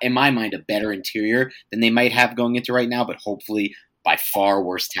 in my mind, a better interior than they might have going into right now, but hopefully by far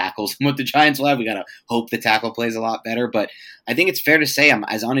worse tackles than what the Giants will have. We got to hope the tackle plays a lot better, but I think it's fair to say I'm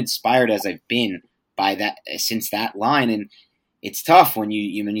as uninspired as I've been by that since that line, and it's tough when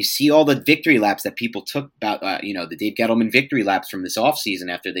you see all the victory laps that people took about, the Dave Gettleman victory laps from this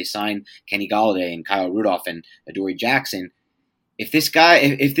offseason after they signed Kenny Golladay and Kyle Rudolph and Adoree Jackson. If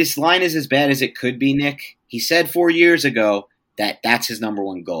this line is as bad as it could be, Nick, he said 4 years ago that that's his number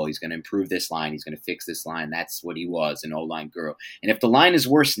one goal. He's going to improve this line. He's going to fix this line. That's what he was, an O-line guru. And if the line is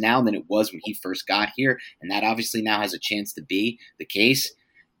worse now than it was when he first got here, and that obviously now has a chance to be the case,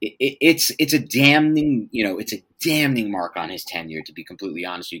 it's a damning mark on his tenure, to be completely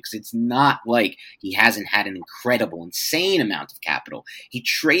honest with you, because it's not like he hasn't had an incredible, insane amount of capital. He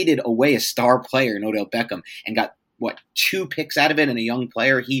traded away a star player in Odell Beckham and got 2 picks out of it and a young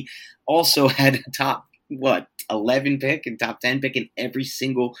player. He also had a top 11 pick and top 10 pick in every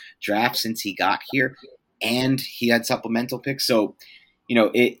single draft since he got here, and he had supplemental picks. So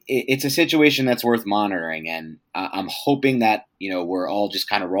it's a situation that's worth monitoring, and I'm hoping that, we're all just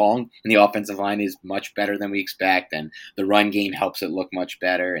kind of wrong, and the offensive line is much better than we expect, and the run game helps it look much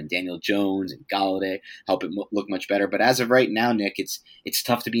better, and Daniel Jones and Golladay help it look much better. But as of right now, Nick, it's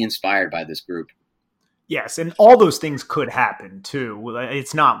tough to be inspired by this group. Yes, and all those things could happen, too.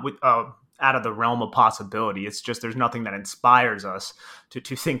 It's not out of the realm of possibility. It's just there's nothing that inspires us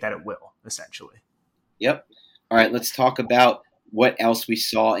to think that it will, essentially. Yep. All right, let's talk about what else we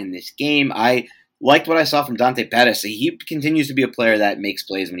saw in this game. I liked what I saw from Dante Pettis. He continues to be a player that makes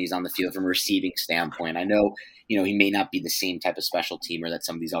plays when he's on the field from a receiving standpoint. I know, he may not be the same type of special teamer that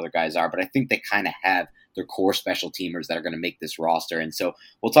some of these other guys are, but I think they kind of have their core special teamers that are going to make this roster. And so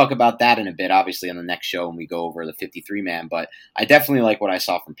we'll talk about that in a bit, obviously, on the next show when we go over the 53-man. But I definitely like what I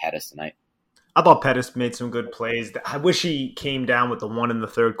saw from Pettis tonight. I thought Pettis made some good plays. I wish he came down with the one in the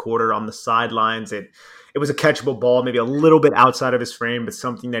third quarter on the sidelines. It was a catchable ball, maybe a little bit outside of his frame, but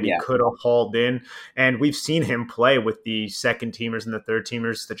something that he could have hauled in. And we've seen him play with the second teamers and the third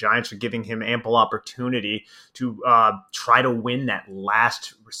teamers. The Giants are giving him ample opportunity to try to win that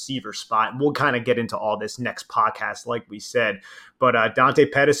last receiver spot. And we'll kind of get into all this next podcast, like we said. But Dante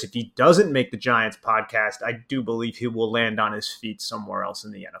Pettis, if he doesn't make the Giants podcast, I do believe he will land on his feet somewhere else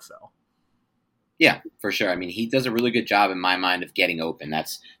in the NFL. Yeah, for sure. I mean, he does a really good job in my mind of getting open.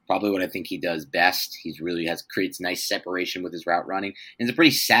 That's probably what I think he does best. He really creates nice separation with his route running. And he's a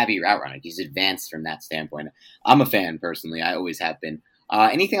pretty savvy route runner. He's advanced from that standpoint. I'm a fan personally. I always have been.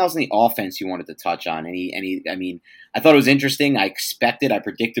 Anything else in the offense you wanted to touch on? I thought it was interesting. I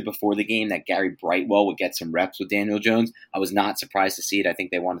predicted before the game that Gary Brightwell would get some reps with Daniel Jones. I was not surprised to see it. I think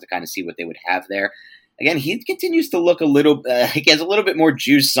they wanted to kind of see what they would have there. Again, he continues to look he has a little bit more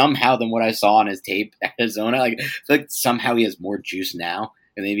juice somehow than what I saw on his tape at Arizona. I feel like somehow he has more juice now,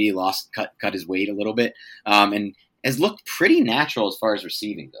 and maybe he cut his weight a little bit, and has looked pretty natural as far as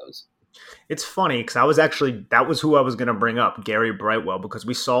receiving goes. It's funny because that was who I was going to bring up, Gary Brightwell, because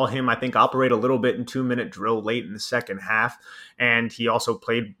we saw him, I think, operate a little bit in 2-minute drill late in the second half. And he also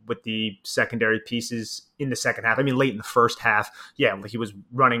played with the secondary pieces in the second half. Late in the first half. Yeah, he was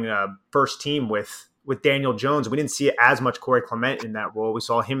running first team with Daniel Jones. We didn't see as much Corey Clement in that role. We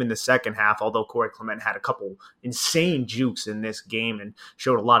saw him in the second half, although Corey Clement had a couple insane jukes in this game and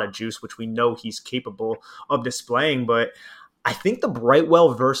showed a lot of juice, which we know he's capable of displaying. But I think the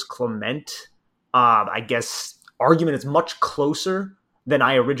Brightwell versus Clement, argument is much closer than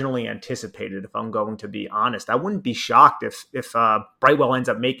I originally anticipated, if I'm going to be honest. I wouldn't be shocked if Brightwell ends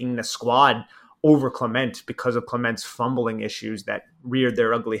up making the squad over Clement because of Clement's fumbling issues that reared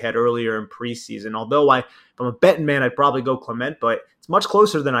their ugly head earlier in preseason. Although if I'm a betting man, I'd probably go Clement, but it's much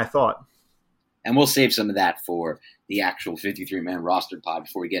closer than I thought. And we'll save some of that for the actual 53-man roster pod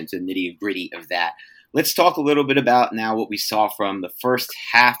before we get into the nitty-gritty of that. Let's talk a little bit about now what we saw from the first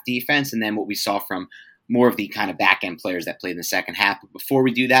half defense and then what we saw from more of the kind of back-end players that played in the second half. But before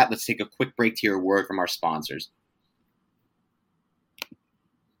we do that, let's take a quick break to hear a word from our sponsors.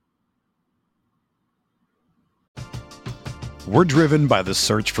 We're driven by the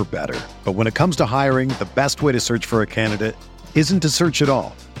search for better. But when it comes to hiring, the best way to search for a candidate isn't to search at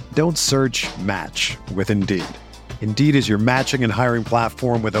all. Don't search, match with Indeed. Indeed is your matching and hiring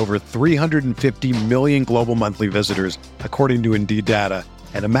platform with over 350 million global monthly visitors, according to Indeed data,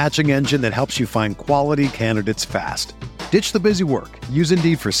 and a matching engine that helps you find quality candidates fast. Ditch the busy work. Use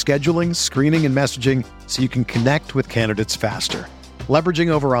Indeed for scheduling, screening, and messaging so you can connect with candidates faster. Leveraging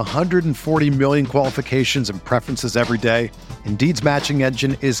over 140 million qualifications and preferences every day, Indeed's matching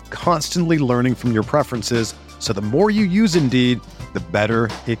engine is constantly learning from your preferences, so the more you use Indeed, the better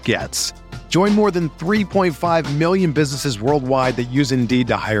it gets. Join more than 3.5 million businesses worldwide that use Indeed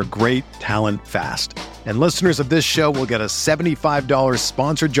to hire great talent fast. And listeners of this show will get a $75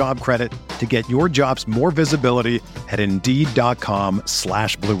 sponsored job credit to get your jobs more visibility at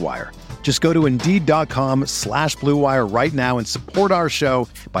Indeed.com/Blue Wire. Just go to Indeed.com/Blue Wire right now and support our show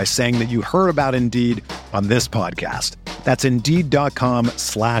by saying that you heard about Indeed on this podcast. That's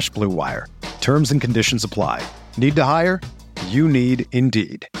Indeed.com/Blue Wire. Terms and conditions apply. Need to hire? You need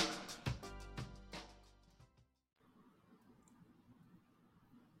Indeed.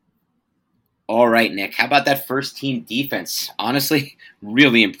 All right, Nick, how about that first team defense? Honestly,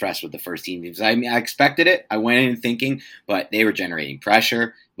 really impressed with the first team defense. I mean, I expected it. I went in thinking, but they were generating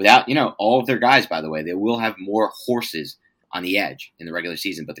pressure without, all of their guys, by the way. They will have more horses on the edge in the regular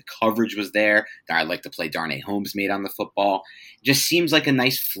season, but the coverage was there. I like to play Darnay Holmes made on the football. It just seems like a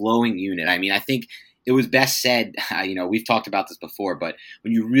nice flowing unit. I mean, I think it was best said, we've talked about this before, but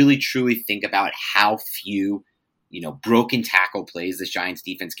when you really truly think about how few, broken tackle plays this Giants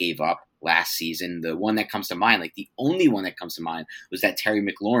defense gave up last season, the one that comes to mind, like the only one that comes to mind, was that Terry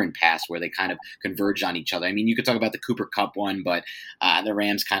McLaurin pass where they kind of converged on each other. I mean, you could talk about the Cooper Kupp one, but the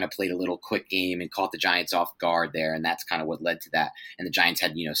Rams kind of played a little quick game and caught the Giants off guard there, and that's kind of what led to that. And the Giants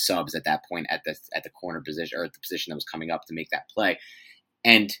had, subs at that point at the corner position, or at the position that was coming up to make that play.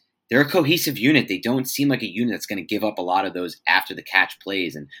 And they're a cohesive unit. They don't seem like a unit that's going to give up a lot of those after the catch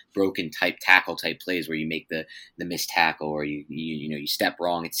plays and broken type tackle type plays where you make the missed tackle or you step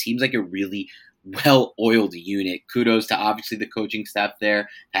wrong. It seems like a really well-oiled unit. Kudos to obviously the coaching staff there,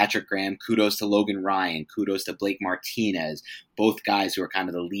 Patrick Graham. Kudos to Logan Ryan. Kudos to Blake Martinez. Both guys who are kind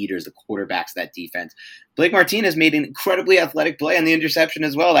of the leaders, the quarterbacks of that defense. Blake Martinez made an incredibly athletic play on the interception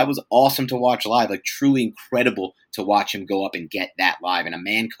as well. That was awesome to watch live, like truly incredible to watch him go up and get that live. And a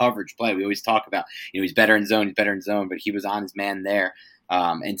man coverage play, we always talk about, he's better in zone, but he was on his man there.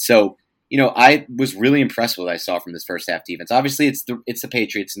 And so, I was really impressed with what I saw from this first half defense. Obviously, it's the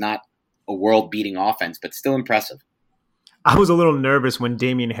Patriots, not a world-beating offense, but still impressive. I was a little nervous when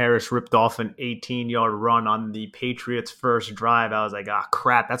Damian Harris ripped off an 18-yard run on the Patriots' first drive. I was like,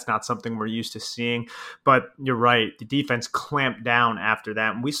 crap, that's not something we're used to seeing. But you're right. The defense clamped down after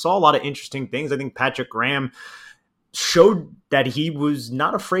that. And we saw a lot of interesting things. I think Patrick Graham showed that he was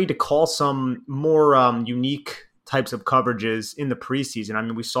not afraid to call some more unique types of coverages in the preseason. I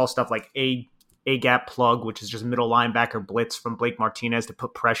mean, we saw stuff like A-gap plug, which is just middle linebacker blitz from Blake Martinez to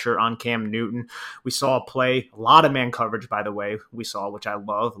put pressure on Cam Newton. We saw a play, a lot of man coverage, by the way, which I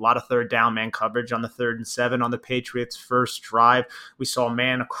love. A lot of third down man coverage on the 3rd and 7 on the Patriots' first drive. We saw a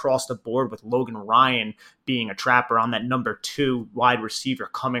man across the board with Logan Ryan being a trapper on that number 2 wide receiver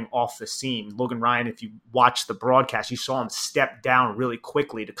coming off the seam. Logan Ryan, if you watch the broadcast, you saw him step down really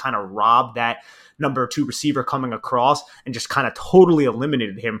quickly to kind of rob that number 2 receiver coming across and just kind of totally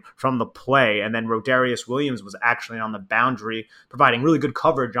eliminated him from the play. And then Rodarius Williams was actually on the boundary, providing really good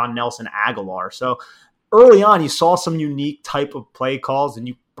coverage on Nelson Aguilar. So early on, you saw some unique type of play calls, and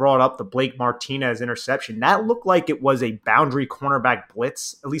you brought up the Blake Martinez interception. That looked like it was a boundary cornerback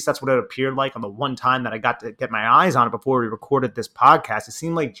blitz. At least that's what it appeared like on the one time that I got to get my eyes on it before we recorded this podcast. It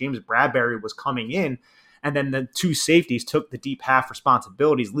seemed like James Bradbury was coming in, and then the 2 safeties took the deep half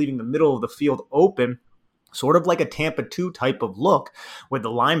responsibilities, leaving the middle of the field open, sort of like a Tampa 2 type of look, where the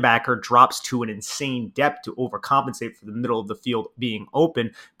linebacker drops to an insane depth to overcompensate for the middle of the field being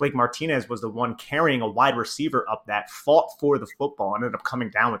open. Blake Martinez was the one carrying a wide receiver up that, fought for the football, ended up coming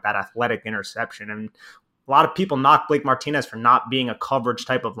down with that athletic interception. And a lot of people knock Blake Martinez for not being a coverage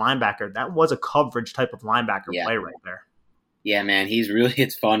type of linebacker. That was a coverage type of linebacker play right there. Yeah, man,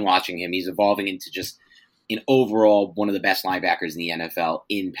 it's fun watching him. He's evolving into just in overall one of the best linebackers in the NFL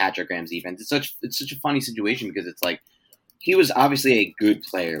in Patrick Graham's defense. It's such a funny situation because it's like he was obviously a good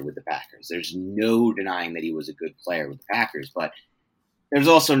player with the Packers. There's no denying that he was a good player with the Packers, but there's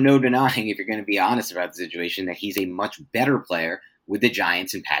also no denying, if you're going to be honest about the situation, that he's a much better player with the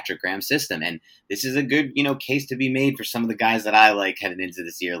Giants and Patrick Graham's system. And this is a good, case to be made for some of the guys that I like heading into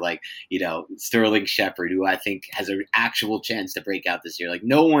this year, like, Sterling Shepard, who I think has an actual chance to break out this year. Like,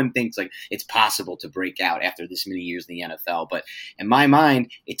 no one thinks like it's possible to break out after this many years in the NFL. But in my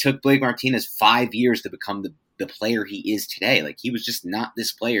mind, it took Blake Martinez 5 years to become the player he is today. Like, he was just not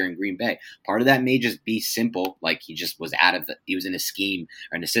this player in Green Bay. Part of that may just be simple, like he just was he was in a scheme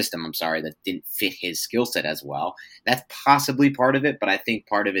or in a system, that didn't fit his skill set as well. That's possibly part of it, but I think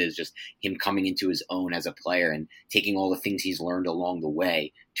part of it is just him coming into his own as a player and taking all the things he's learned along the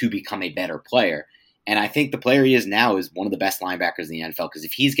way to become a better player. And I think the player he is now is one of the best linebackers in the NFL, because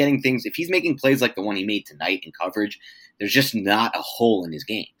if he's making plays like the one he made tonight in coverage, there's just not a hole in his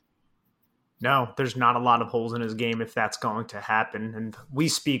game. No, there's not a lot of holes in his game if that's going to happen. And we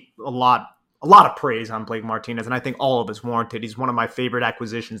speak a lot of praise on Blake Martinez, and I think all of it's warranted. He's one of my favorite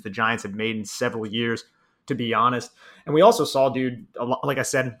acquisitions the Giants have made in several years, to be honest. And we also saw, like I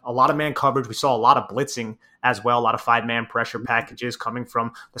said, a lot of man coverage. We saw a lot of blitzing as well, a lot of 5-man pressure packages coming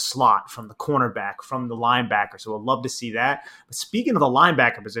from the slot, from the cornerback, from the linebacker. So I'd love to see that. But speaking of the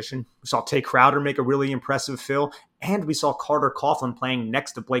linebacker position, we saw Tay Crowder make a really impressive fill, and we saw Carter Coughlin playing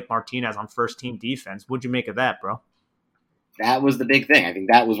next to Blake Martinez on first-team defense. What'd you make of that, bro? That was the big thing. I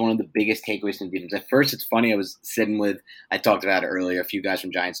think that was one of the biggest takeaways from the defense. At first, it's funny. I talked about it earlier, a few guys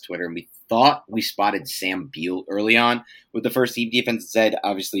from Giants Twitter, and we thought we spotted Sam Beal early on with the first team defense. Said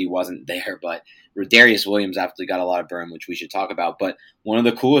obviously he wasn't there, but Darius Williams actually got a lot of burn, which we should talk about. But one of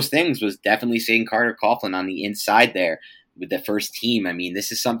the coolest things was definitely seeing Carter Coughlin on the inside there with the first team. I mean,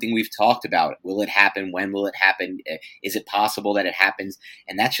 this is something we've talked about. Will it happen? When will it happen? Is it possible that it happens?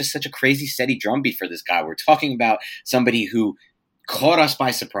 And that's just such a crazy steady drumbeat for this guy. We're talking about somebody who caught us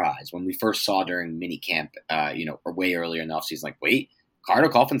by surprise when we first saw during minicamp, or way earlier in the offseason. Like, wait, Carter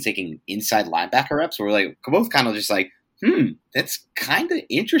Coughlin's taking inside linebacker reps? We're like, both kind of just like, that's kind of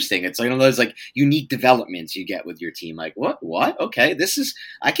interesting. It's like one of those like unique developments you get with your team. Like, what? Okay,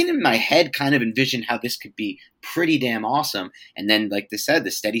 I can in my head kind of envision how this could be pretty damn awesome. And then, like they said,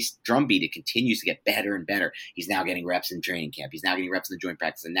 the steady drumbeat, it continues to get better and better. He's now getting reps in training camp. He's now getting reps in the joint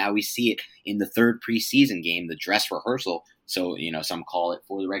practice. And now we see it in the third preseason game, the dress rehearsal. So, some call it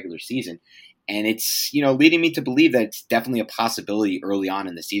for the regular season. And it's, leading me to believe that it's definitely a possibility early on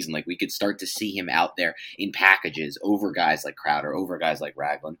in the season. Like, we could start to see him out there in packages over guys like Crowder, over guys like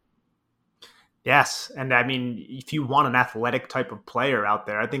Ragland. Yes, and I mean, if you want an athletic type of player out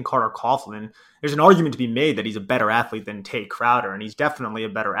there, I think Carter Coughlin, there's an argument to be made that he's a better athlete than Tay Crowder, and he's definitely a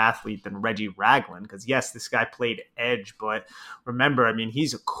better athlete than Reggie Ragland, because yes, this guy played edge, but remember, I mean,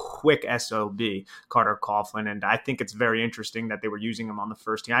 he's a quick SOB, Carter Coughlin, and I think it's very interesting that they were using him on the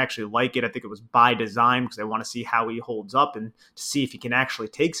first team. I actually like it. I think it was by design because I want to see how he holds up and to see if he can actually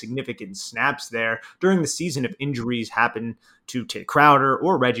take significant snaps there during the season if injuries happen to Tay Crowder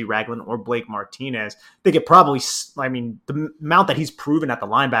or Reggie Ragland or Blake Martinez. I think it probably, the amount that he's proven at the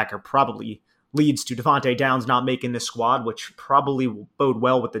linebacker probably leads to Devontae Downs not making this squad, which probably will bode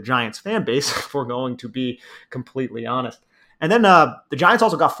well with the Giants fan base, if we're going to be completely honest. And then the Giants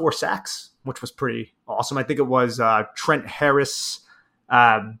also got 4 sacks, which was pretty awesome. I think it was Trent Harris,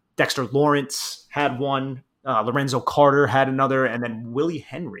 Dexter Lawrence had one, Lorenzo Carter had another, and then Willie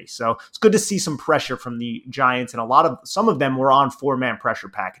Henry. So it's good to see some pressure from the Giants, and some of them were on 4-man pressure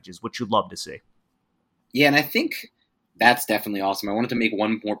packages, which you'd love to see. Yeah, and I think that's definitely awesome. I wanted to make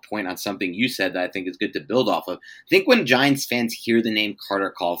one more point on something you said that I think is good to build off of. I think when Giants fans hear the name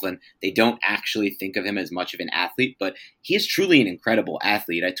Carter Coughlin, they don't actually think of him as much of an athlete, but he is truly an incredible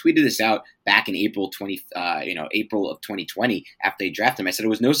athlete. I tweeted this out back in April of 2020 after they drafted him. I said it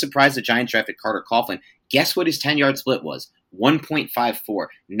was no surprise the Giants drafted Carter Coughlin. Guess what his 10-yard split was? 1.54,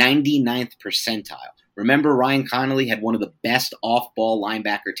 99th percentile. Remember, Ryan Connolly had one of the best off-ball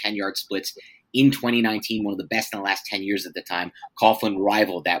linebacker 10-yard splits in 2019, one of the best in the last 10 years at the time. Coughlin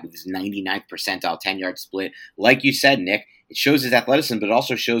rivaled that with his 99th percentile 10-yard split. Like you said, Nick, it shows his athleticism, but it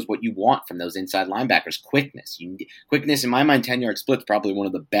also shows what you want from those inside linebackers, quickness. Quickness, in my mind, 10-yard split's probably one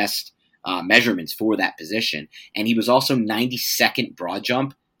of the best measurements for that position. And he was also 92nd broad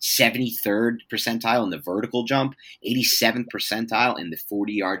jump, 73rd percentile in the vertical jump, 87th percentile in the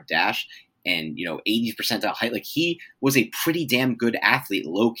 40-yard dash, and 80th percentile height. Like, he was a pretty damn good athlete,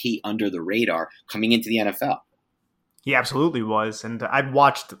 low-key under the radar coming into the NFL. He absolutely was. And I've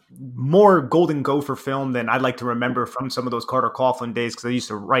watched more Golden Gopher film than I'd like to remember from some of those Carter Coughlin days, because I used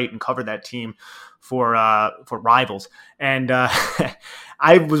to write and cover that team for rivals. And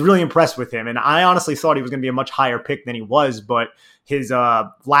I was really impressed with him. And I honestly thought he was going to be a much higher pick than he was, but his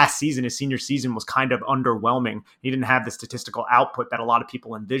last season, his senior season, was kind of underwhelming. He didn't have the statistical output that a lot of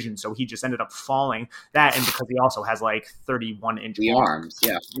people envisioned, so he just ended up falling. That, and because he also has like 31-inch arms.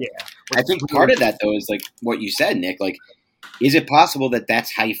 Yeah. I think really part of that, though, is like what you said, Nick. Like, is it possible that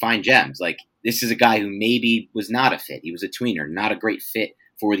that's how you find gems? Like, this is a guy who maybe was not a fit. He was a tweener, not a great fit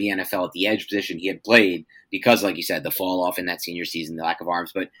for the NFL at the edge position he had played because, like you said, the fall off in that senior season, the lack of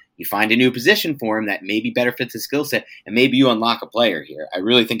arms. But you find a new position for him that maybe better fits his skill set, and maybe you unlock a player here. I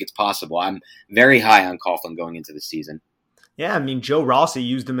really think it's possible. I'm very high on Coughlin going into the season. Yeah, I mean, Joe Rossi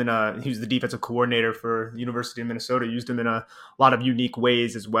used him he was the defensive coordinator for the University of Minnesota, used him in a lot of unique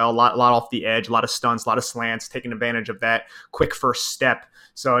ways as well, a lot off the edge, a lot of stunts, a lot of slants, taking advantage of that quick first step.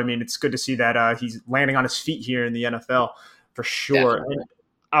 So, I mean, it's good to see that he's landing on his feet here in the NFL for sure.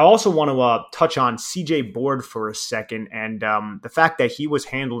 I also want to touch on CJ Board for a second, and the fact that he was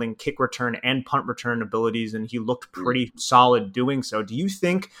handling kick return and punt return abilities, and he looked pretty solid doing so. Do you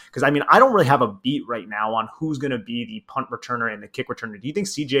think, because I mean, I don't really have a beat right now on who's going to be the punt returner and the kick returner. Do you think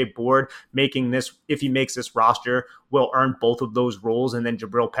CJ Board making this, if he makes this roster, will earn both of those roles, and then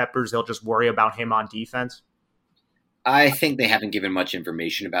Jabril Peppers, they'll just worry about him on defense? I think they haven't given much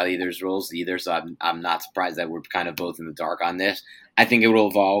information about either's roles either, so I'm not surprised that we're kind of both in the dark on this. I think it will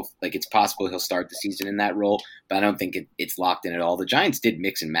evolve. Like, it's possible he'll start the season in that role, but I don't think it's locked in at all. The Giants did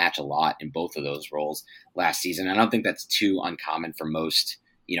mix and match a lot in both of those roles last season. I don't think that's too uncommon for most,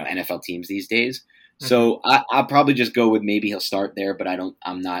 NFL teams these days. Mm-hmm. So I'll probably just go with maybe he'll start there, but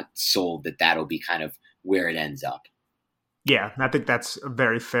I'm not sold that that'll be kind of where it ends up. Yeah, I think that's a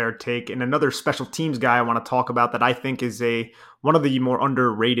very fair take. And another special teams guy I want to talk about that I think is one of the more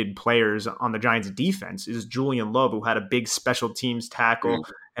underrated players on the Giants defense is Julian Love, who had a big special teams tackle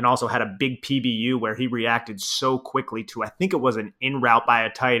and also had a big PBU where he reacted so quickly to, I think it was an in route by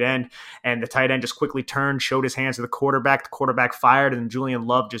a tight end, and the tight end just quickly turned, showed his hands to the quarterback fired, and Julian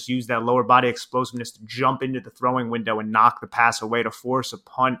Love just used that lower body explosiveness to jump into the throwing window and knock the pass away to force a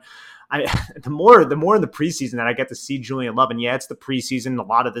punt. The more in the preseason that I get to see Julian Love, and yeah, it's the preseason. A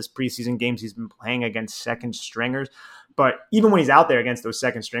lot of this preseason games he's been playing against second stringers, but even when he's out there against those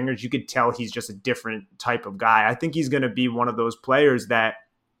second stringers, you could tell he's just a different type of guy. I think he's going to be one of those players that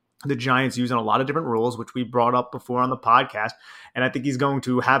the Giants use in a lot of different roles, which we brought up before on the podcast, and I think he's going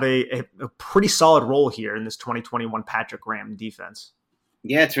to have a pretty solid role here in this 2021 Patrick Graham defense.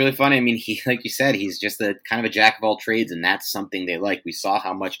 Yeah, it's really funny. I mean, he, like you said, he's just a kind of a jack of all trades, and that's something they like. We saw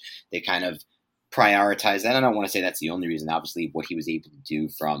how much they kind of prioritize that. I don't want to say that's the only reason. Obviously, what he was able to do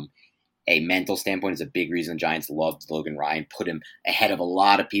from a mental standpoint is a big reason the Giants loved Logan Ryan, put him ahead of a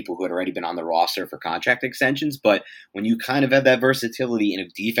lot of people who had already been on the roster for contract extensions. But when you kind of have that versatility in a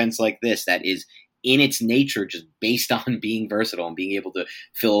defense like this that is in its nature just based on being versatile and being able to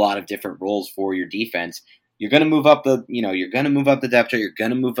fill a lot of different roles for your defense, you're going to move up the depth chart. You're going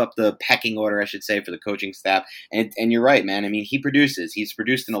to move up the pecking order, I should say, for the coaching staff. And you're right, man. I mean, he's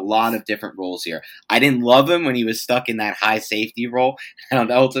produced in a lot of different roles here. I didn't love him when he was stuck in that high safety role. I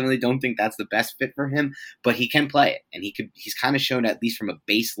ultimately don't think that's the best fit for him, but he can play it. And he's kind of shown, at least from a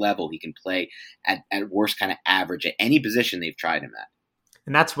base level, he can play at worst kind of average at any position they've tried him at.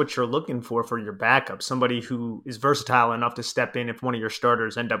 And that's what you're looking for your backup, somebody who is versatile enough to step in if one of your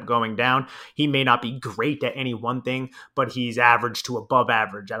starters end up going down. He may not be great at any one thing, but he's average to above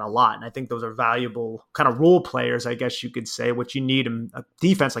average at a lot. And I think those are valuable kind of role players, I guess you could say, what you need in a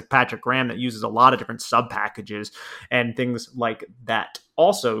defense like Patrick Graham that uses a lot of different sub packages and things like that.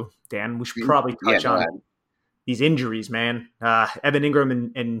 Also, Dan, we should probably touch on these injuries, man. Evan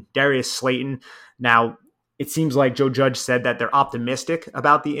Ingram and Darius Slayton. Now, it seems like Joe Judge said that they're optimistic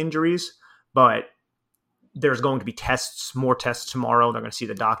about the injuries, but there's going to be more tests tomorrow. They're going to see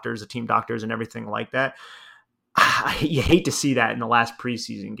the doctors, the team doctors, and everything like that. You hate to see that in the last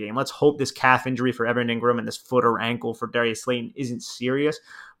preseason game. Let's hope this calf injury for Evan Ingram and this foot or ankle for Darius Slayton isn't serious,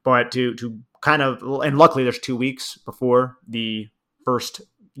 but to kind of, and luckily there's 2 weeks before the first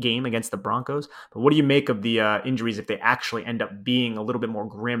game against the Broncos. But what do you make of the injuries if they actually end up being a little bit more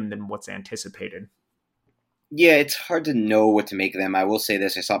grim than what's anticipated? Yeah, it's hard to know what to make of them. I will say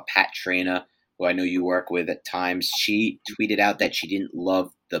this. I saw Pat Traina, who I know you work with at times. She tweeted out that she didn't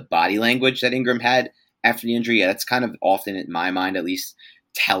love the body language that Ingram had after the injury. Yeah, that's kind of often, in my mind at least,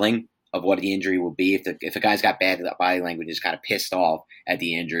 telling of what the injury will be. If a guy's got bad body language, is kind of pissed off at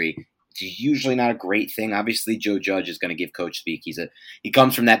the injury, It's usually not a great thing. Obviously, Joe Judge is going to give coach speak. He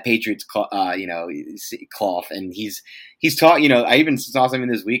comes from that Patriots cloth, and he's taught. I even saw something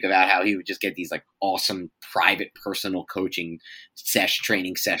this week about how he would just get these like awesome private personal coaching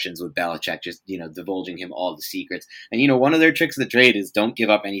training sessions with Belichick, just divulging him all the secrets. And one of their tricks of the trade is don't give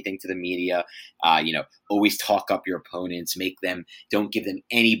up anything to the media. Always talk up your opponents, don't give them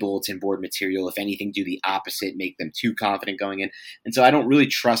any bulletin board material. If anything, do the opposite, make them too confident going in. And so I don't really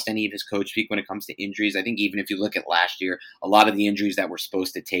trust any of his coach speak when it comes to injuries. I think even if you look at last year, a lot of the injuries that were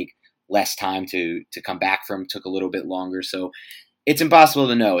supposed to take less time to come back from took a little bit longer. So it's impossible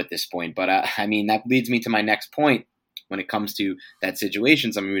to know at this point. But that leads me to my next point when it comes to that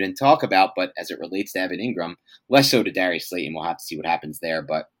situation, something we didn't talk about, but as it relates to Evan Ingram, less so to Darius Slayton. We'll have to see what happens there.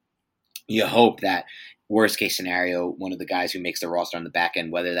 But you hope that worst case scenario, one of the guys who makes the roster on the back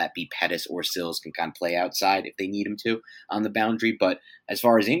end, whether that be Pettis or Sills, can kind of play outside if they need him to on the boundary. But as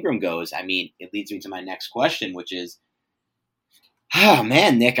far as Ingram goes, it leads me to my next question, which is, oh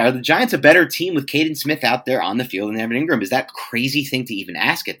man, Nick, are the Giants a better team with Caden Smith out there on the field than Evan Ingram? Is that a crazy thing to even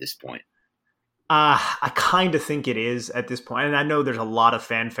ask at this point? I kind of think it is at this point. And I know there's a lot of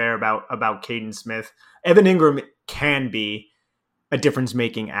fanfare about Caden Smith. Evan Ingram can be a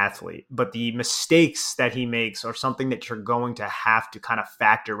difference-making athlete, but the mistakes that he makes are something that you're going to have to kind of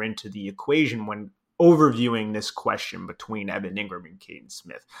factor into the equation when overviewing this question between Evan Ingram and Caden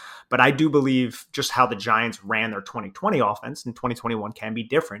Smith. But I do believe just how the Giants ran their 2020 offense and 2021 can be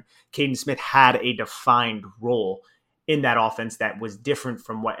different. Caden Smith had a defined role in that offense that was different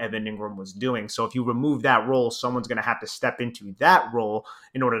from what Evan Ingram was doing. So if you remove that role, someone's going to have to step into that role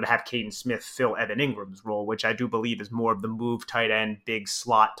in order to have Caden Smith fill Evan Ingram's role, which I do believe is more of the move tight end, big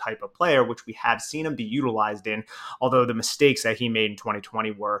slot type of player, which we have seen him be utilized in, although the mistakes that he made in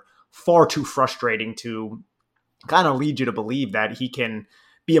 2020 were far too frustrating to kind of lead you to believe that he can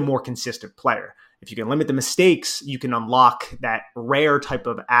be a more consistent player. If you can limit the mistakes, you can unlock that rare type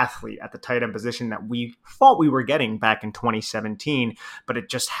of athlete at the tight end position that we thought we were getting back in 2017, but it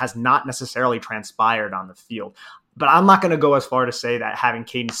just has not necessarily transpired on the field. But I'm not going to go as far to say that having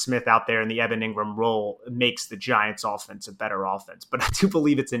Caden Smith out there in the Evan Ingram role makes the Giants offense a better offense. But I do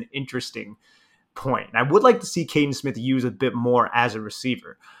believe it's an interesting point. And I would like to see Caden Smith use a bit more as a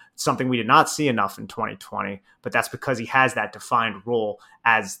receiver. Something we did not see enough in 2020, but that's because he has that defined role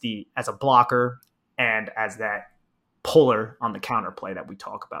as a blocker and as that puller on the counterplay that we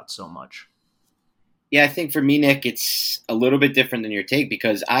talk about so much. Yeah, I think for me, Nick, it's a little bit different than your take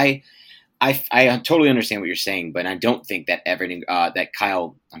because I totally understand what you're saying, but I don't think that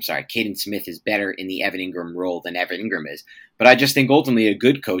Caden Smith is better in the Evan Ingram role than Evan Ingram is. But I just think ultimately a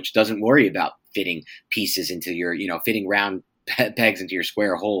good coach doesn't worry about fitting pieces into your, fitting round pegs into your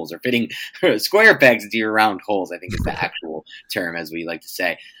square holes, or fitting square pegs into your round holes, I think is the actual term, as we like to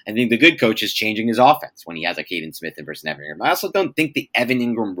say. I think the good coach is changing his offense when he has a Caden Smith versus Evan Ingram. I also don't think the Evan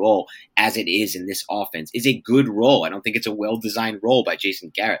Ingram role, as it is in this offense, is a good role. I don't think it's a well-designed role by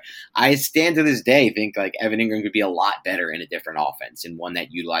Jason Garrett. I stand to this day think like Evan Ingram could be a lot better in a different offense and one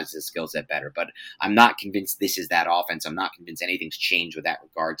that utilizes his skill set better. But I'm not convinced this is that offense. I'm not convinced anything's changed with that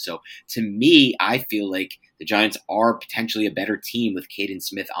regard. So to me, I feel like the Giants are potentially a better team with Caden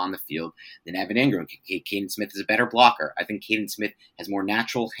Smith on the field than Evan Ingram. Caden Smith is a better blocker. I think Caden Smith has more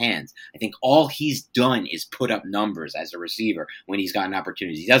natural hands. I think all he's done is put up numbers as a receiver when he's gotten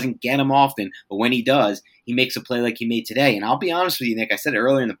opportunities. He doesn't get them often, but when he does, he makes a play like he made today. And I'll be honest with you, Nick, I said it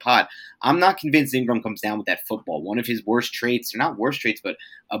earlier in the pod, I'm not convinced Ingram comes down with that football. One of his worst traits, or not worst traits, but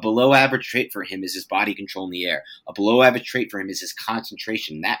a below-average trait for him is his body control in the air. A below-average trait for him is his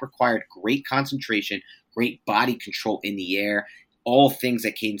concentration. That required great concentration, great body control in the air, all things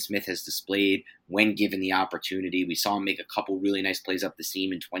that Caden Smith has displayed when given the opportunity. We saw him make a couple really nice plays up the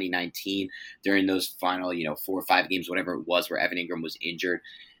seam in 2019 during those final, 4 or 5 games, whatever it was, where Evan Ingram was injured.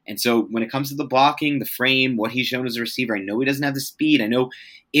 And so when it comes to the blocking, the frame, what he's shown as a receiver, I know he doesn't have the speed. I know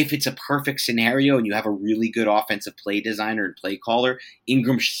if it's a perfect scenario and you have a really good offensive play designer and play caller,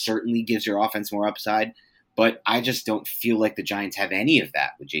 Ingram certainly gives your offense more upside. But I just don't feel like the Giants have any of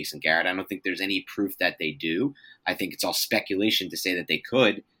that with Jason Garrett. I don't think there's any proof that they do. I think it's all speculation to say that they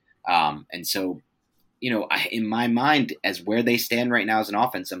could. And so, in my mind, as where they stand right now as an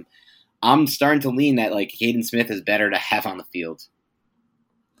offense, I'm starting to lean that like Caden Smith is better to have on the field.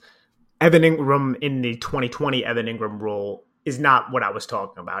 Evan Ingram in the 2020 Evan Ingram role is not what I was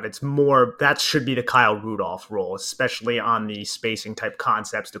talking about. It's more, that should be the Kyle Rudolph role, especially on the spacing type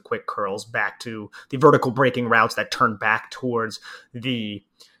concepts, the quick curls back to the vertical breaking routes that turn back towards the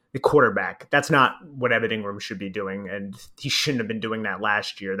the quarterback. That's not what Evan Ingram should be doing, and he shouldn't have been doing that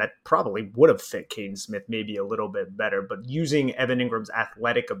last year. That probably would have fit Caden Smith maybe a little bit better, but using Evan Ingram's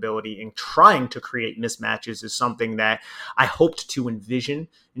athletic ability and trying to create mismatches is something that I hoped to envision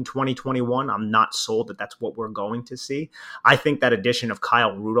in 2021. I'm not sold that that's what we're going to see. I think that addition of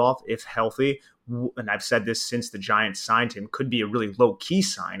Kyle Rudolph, if healthy, and I've said this since the Giants signed him, could be a really low-key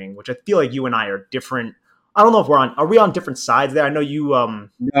signing, which I feel like you and I are different. I don't know if are we on different sides there? I know you. No.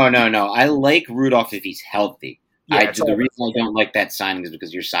 I like Rudolph if he's healthy. Yeah, The reason I don't like that signing is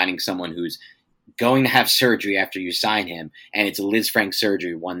because you're signing someone who's going to have surgery after you sign him, and it's a Liz Frank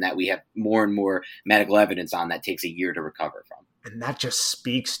surgery, one that we have more and more medical evidence on that takes a year to recover from. And that just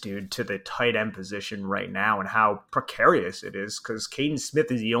speaks, dude, to the tight end position right now and how precarious it is, because Caden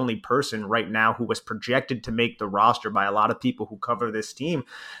Smith is the only person right now who was projected to make the roster by a lot of people who cover this team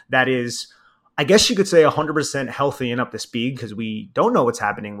that is, I guess you could say, 100% healthy and up to speed, because we don't know what's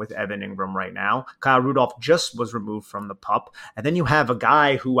happening with Evan Ingram right now. Kyle Rudolph just was removed from the PUP. And then you have a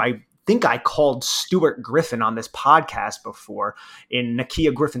guy who I think I called Stuart Griffin on this podcast before, in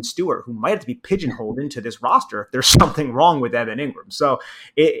Nakia Griffin-Stewart, who might have to be pigeonholed into this roster if there's something wrong with Evan Ingram. So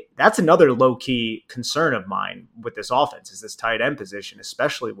that's another low-key concern of mine with this offense, is this tight end position,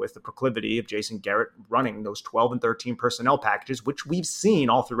 especially with the proclivity of Jason Garrett running those 12 and 13 personnel packages, which we've seen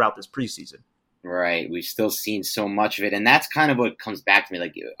all throughout this preseason. Right. We've still seen so much of it. And that's kind of what comes back to me,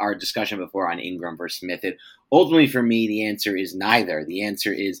 like our discussion before on Ingram versus Smith. Ultimately, for me, the answer is neither. The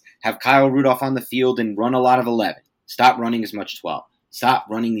answer is have Kyle Rudolph on the field and run a lot of 11. Stop running as much 12. Stop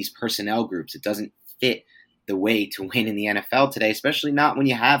running these personnel groups. It doesn't fit the way to win in the NFL today, especially not when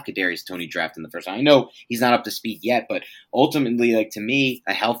you have Kadarius Toney drafted in the first round. I know he's not up to speed yet, but ultimately, like, to me,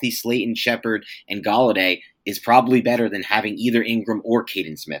 a healthy Slayton, Shepard, and Golladay is probably better than having either Ingram or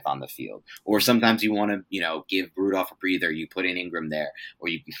Caden Smith on the field. Or sometimes you want to, give Rudolph a breather. You put in Ingram there,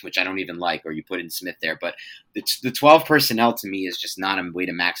 which I don't even like, or you put in Smith there. But the 12 personnel to me is just not a way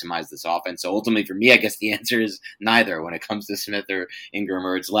to maximize this offense. So ultimately for me, I guess the answer is neither when it comes to Smith or Ingram,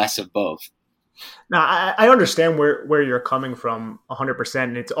 or it's less of both. Now, I understand where you're coming from 100%,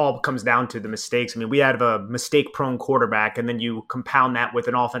 and it all comes down to the mistakes. I mean, we have a mistake-prone quarterback, and then you compound that with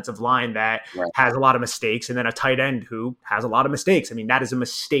an offensive line that has a lot of mistakes, and then a tight end who has a lot of mistakes. I mean, that is a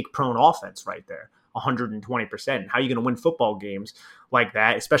mistake-prone offense right there, 120%. How are you going to win football games like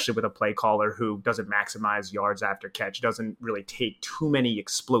that, especially with a play caller who doesn't maximize yards after catch, doesn't really take too many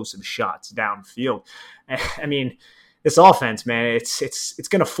explosive shots downfield? I mean, this offense, man, it's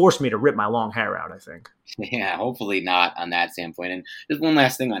going to force me to rip my long hair out, I think. Yeah, hopefully not on that standpoint. And just one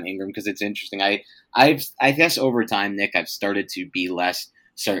last thing on Ingram, because it's interesting. I guess over time, Nick, I've started to be less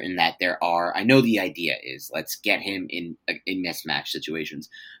certain that I know the idea is let's get him in mismatch situations.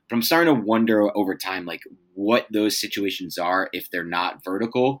 But I'm starting to wonder over time, like, what those situations are if they're not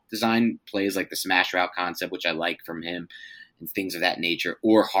vertical design plays, like the smash route concept, which I like from him, and things of that nature,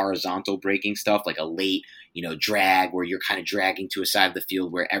 or horizontal breaking stuff like a late, drag where you're kind of dragging to a side of the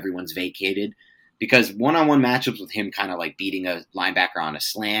field where everyone's vacated. Because one-on-one matchups with him kind of like beating a linebacker on a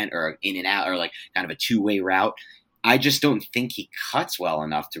slant or in and out or like kind of a two-way route, I just don't think he cuts well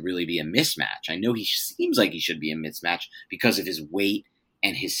enough to really be a mismatch. I know he seems like he should be a mismatch because of his weight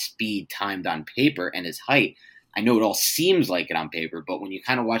and his speed timed on paper and his height. I know it all seems like it on paper, but when you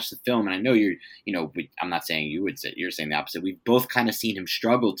kind of watch the film, and I know I'm not saying you would say, you're saying the opposite. We've both kind of seen him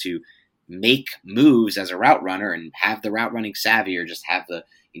struggle to make moves as a route runner and have the route running savvy, or just have the,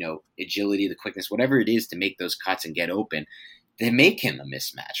 agility, the quickness, whatever it is to make those cuts and get open. They make him a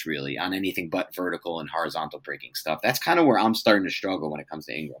mismatch really on anything but vertical and horizontal breaking stuff. That's kind of where I'm starting to struggle when it comes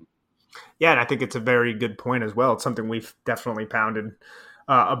to Ingram. Yeah, and I think it's a very good point as well. It's something we've definitely pounded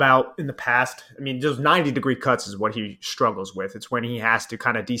about in the past. I mean, those 90-degree cuts is what he struggles with. It's when he has to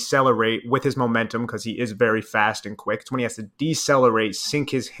kind of decelerate with his momentum, because he is very fast and quick. It's when he has to decelerate, sink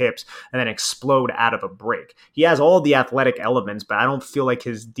his hips, and then explode out of a break. He has all the athletic elements, but I don't feel like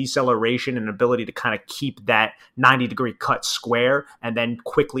his deceleration and ability to kind of keep that 90-degree cut square and then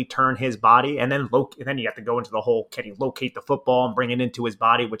quickly turn his body, and then you have to go into the whole, can he locate the football and bring it into his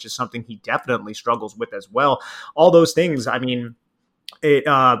body, which is something he definitely struggles with as well. All those things, I mean, it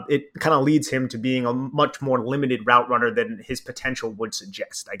kind of leads him to being a much more limited route runner than his potential would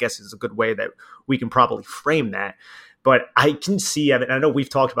suggest, I guess, is a good way that we can probably frame that. But I can see Evan. I know we've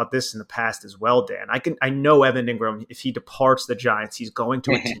talked about this in the past as well, Dan. I know Evan Ingram, if he departs the Giants, he's going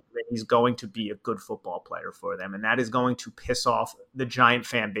to a team and he's going to be a good football player for them. And that is going to piss off the Giant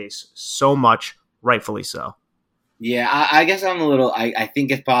fan base so much, rightfully so. Yeah, I guess I'm a little. I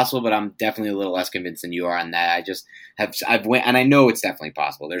think it's possible, but I'm definitely a little less convinced than you are on that. I just I've went, and I know it's definitely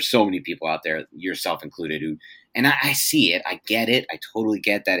possible. There's so many people out there, yourself included, who, and I see it. I get it. I totally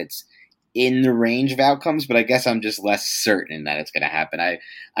get that it's in the range of outcomes, but I guess I'm just less certain that it's going to happen.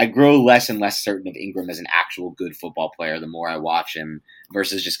 I grow less and less certain of Ingram as an actual good football player the more I watch him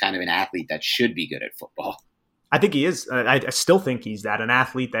versus just kind of an athlete that should be good at football. I think he is. I still think he's an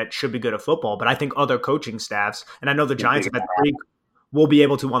athlete that should be good at football, but I think other coaching staffs, and I know the Giants have had three, will be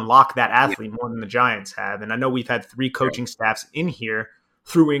able to unlock that athlete more than the Giants have. And I know we've had three coaching staffs in here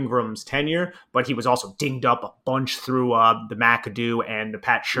through Ingram's tenure, but he was also dinged up a bunch through the McAdoo and the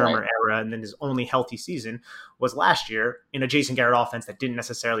Pat Shurmur era. And then his only healthy season was last year in a Jason Garrett offense that didn't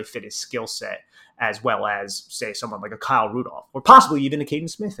necessarily fit his skill set as well as, say, someone like a Kyle Rudolph or possibly even a Caden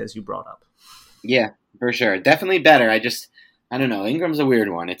Smith, as you brought up. Yeah, for sure. Definitely better. I don't know. Ingram's a weird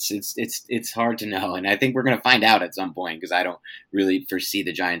one. It's hard to know. And I think we're going to find out at some point because I don't really foresee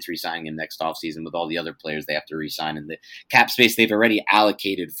the Giants re-signing him next offseason with all the other players they have to re-sign and the cap space they've already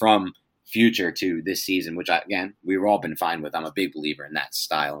allocated from future to this season, which, again, we've all been fine with. I'm a big believer in that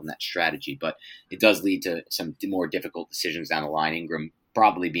style and that strategy, but it does lead to some more difficult decisions down the line. Ingram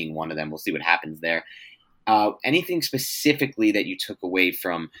probably being one of them. We'll see what happens there. Anything specifically that you took away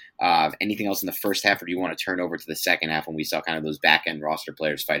from anything else in the first half, or do you want to turn over to the second half when we saw kind of those back-end roster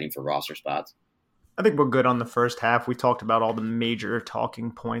players fighting for roster spots? I think we're good on the first half. We talked about all the major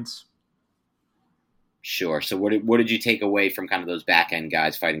talking points. Sure. So what did you take away from kind of those back-end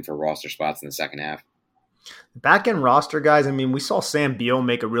guys fighting for roster spots in the second half? Back-end roster guys, I mean, we saw Sam Beal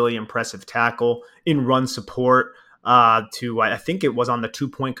make a really impressive tackle in run support. I think it was on the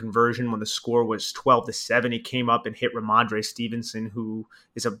 2-point conversion when the score was 12-7. He came up and hit Ramondre Stevenson, who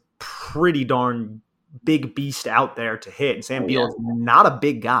is a pretty darn big beast out there to hit. And Sam Beal is not a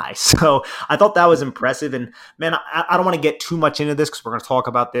big guy. So I thought that was impressive. And man, I don't want to get too much into this because we're going to talk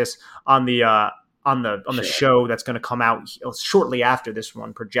about this on the show that's going to come out shortly after this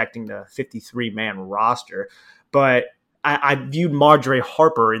one, projecting the 53-man roster. But I viewed Marjorie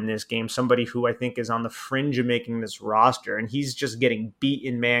Harper in this game, somebody who I think is on the fringe of making this roster, and he's just getting beat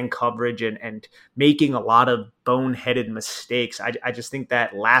in man coverage and making a lot of boneheaded mistakes. I just think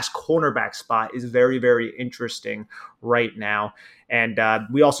that last cornerback spot is very, very interesting right now. And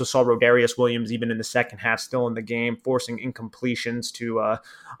we also saw Rodarius Williams, even in the second half, still in the game, forcing incompletions to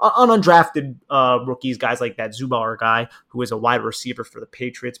undrafted rookies, guys like that Zubar guy, who is a wide receiver for the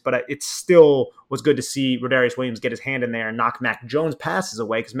Patriots. But it still was good to see Rodarius Williams get his hand in there and knock Mac Jones' passes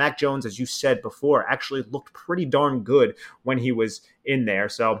away, because Mac Jones, as you said before, actually looked pretty darn good when he was in there.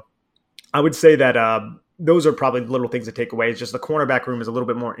 So I would say that those are probably little things to take away. It's just the cornerback room is a little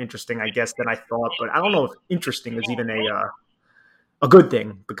bit more interesting, I guess, than I thought. But I don't know if interesting is even a good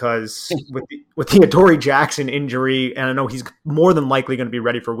thing, because with the Adoree Jackson injury, and I know he's more than likely going to be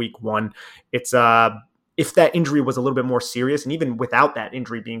ready for week 1, it's if that injury was a little bit more serious, and even without that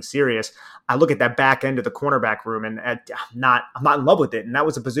injury being serious, I look at that back end of the cornerback room and I'm not in love with it. And that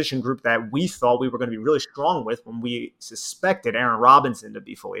was a position group that we thought we were going to be really strong with when we suspected Aaron Robinson to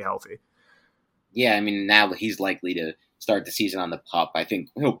be fully healthy. Yeah, I mean, now he's likely to start the season on the pup. I think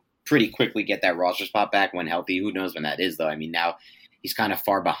he'll pretty quickly get that roster spot back when healthy. Who knows when that is, though? I mean, now he's kind of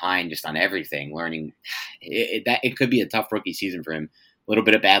far behind just on everything, learning. It could be a tough rookie season for him. A little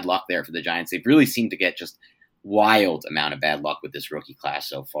bit of bad luck there for the Giants. They've really seemed to get just wild amount of bad luck with this rookie class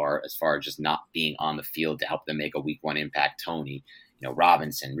so far, as far as just not being on the field to help them make a week 1 impact. Tony,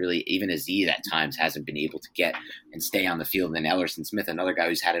 Robinson, really, even Aziz at times hasn't been able to get and stay on the field. And then Ellerson Smith, another guy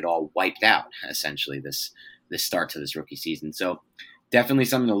who's had it all wiped out, essentially, this start to this rookie season. So definitely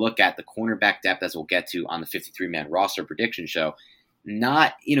something to look at. The cornerback depth, as we'll get to on the 53-man roster prediction show,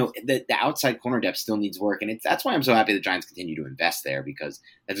 not, the outside corner depth still needs work. And that's why I'm so happy the Giants continue to invest there, because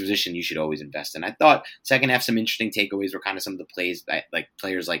that's a position you should always invest in. I thought second half, some interesting takeaways were kind of some of the plays that, like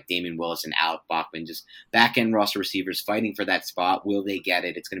players like Damian Willis and Alec Bachman, just back end roster receivers fighting for that spot. Will they get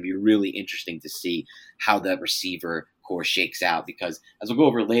it? It's going to be really interesting to see how the receiver core shakes out, because as we'll go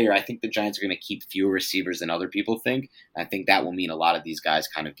over later, I think the Giants are going to keep fewer receivers than other people think. I think that will mean a lot of these guys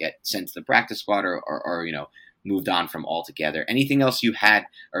kind of get sent to the practice squad or moved on from altogether. Anything else you had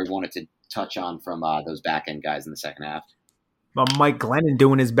or wanted to touch on from those back-end guys in the second half? Well, Mike Glennon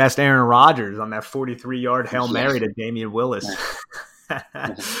doing his best Aaron Rodgers on that 43-yard Hail Mary to Damian Willis.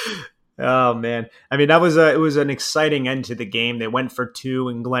 Oh, man. I mean, it was an exciting end to the game. They went for 2,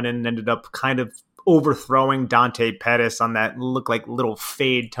 and Glennon ended up kind of overthrowing Dante Pettis on that looked like little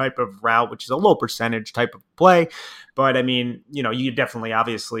fade type of route, which is a low percentage type of play. But, I mean, you definitely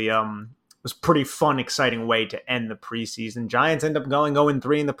obviously was pretty fun, exciting way to end the preseason. Giants end up going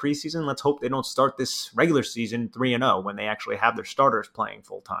 0-3 in the preseason. Let's hope they don't start this regular season 3-0 when they actually have their starters playing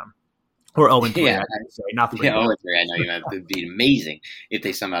full time. Or 0-3, Yeah, I should say, not 3-0. Yeah, 0-3. I know it would be amazing if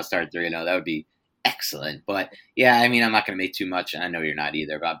they somehow start 3-0. That would be excellent. But yeah, I mean, I'm not going to make too much, and I know you're not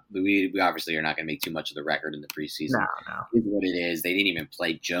either. But we obviously are not going to make too much of the record in the preseason. No. Is what it is. They didn't even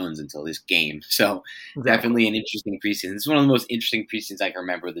play Jones until this game, so Exactly. definitely an interesting preseason. This is one of the most interesting preseasons I can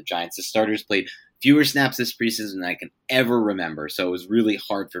remember with the Giants. The starters played fewer snaps this preseason than I can ever remember, so it was really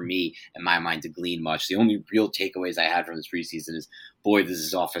hard for me, in my mind, to glean much. The only real takeaways I had from this preseason is, boy, does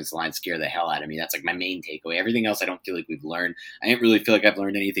this offensive line scare the hell out of me. That's like my main takeaway. Everything else I don't feel like we've learned. I didn't really feel like I've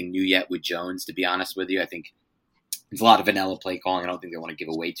learned anything new yet with Jones, to be honest with you. I think it's a lot of vanilla play calling. I don't think they want to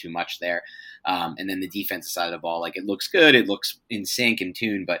give away too much there. And then the defensive side of the ball, like, it looks good. It looks in sync and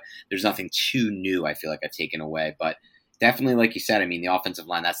tune, but there's nothing too new I feel like I've taken away. But definitely, like you said, I mean, the offensive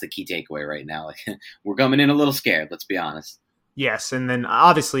line, that's the key takeaway right now. Like, we're coming in a little scared, let's be honest. Yes, and then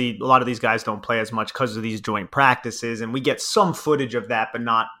obviously a lot of these guys don't play as much because of these joint practices, and we get some footage of that, but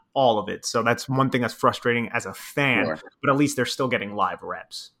not all of it. So that's one thing that's frustrating as a fan, Sure. but at least they're still getting live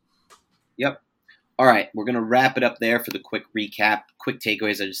reps. Yep. All right, we're going to wrap it up there for the quick recap, quick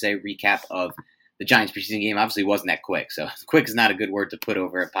takeaways, I should say, recap of the Giants preseason game. Obviously, it wasn't that quick, so quick is not a good word to put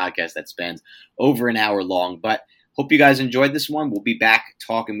over a podcast that spans over an hour long, but hope you guys enjoyed this one. We'll be back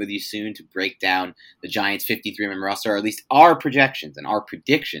talking with you soon to break down the Giants' 53-man roster, or at least our projections and our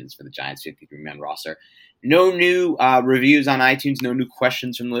predictions for the Giants' 53-man roster. No new reviews on iTunes, no new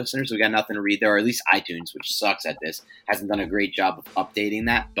questions from listeners. So we got nothing to read there, or at least iTunes, which sucks at this, hasn't done a great job of updating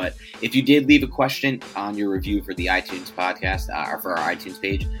that. But if you did leave a question on your review for the iTunes podcast, or for our iTunes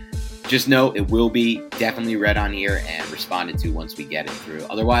page, just know it will be definitely read on here and responded to once we get it through.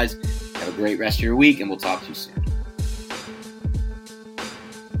 Otherwise, have a great rest of your week, and we'll talk to you soon.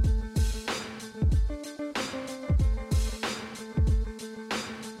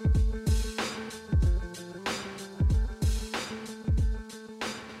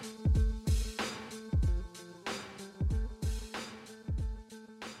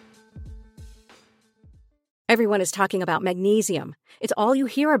 Everyone is talking about magnesium. It's all you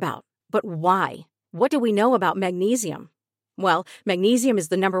hear about. But why? What do we know about magnesium? Well, magnesium is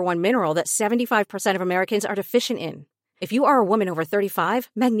the number one mineral that 75% of Americans are deficient in. If you are a woman over 35,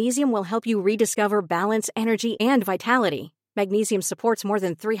 magnesium will help you rediscover balance, energy, and vitality. Magnesium supports more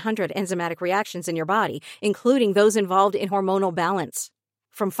than 300 enzymatic reactions in your body, including those involved in hormonal balance.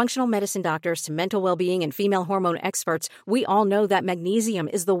 From functional medicine doctors to mental well-being and female hormone experts, we all know that magnesium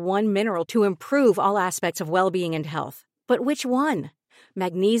is the one mineral to improve all aspects of well-being and health. But which one?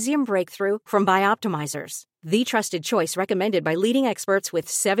 Magnesium Breakthrough from Bioptimizers, the trusted choice recommended by leading experts with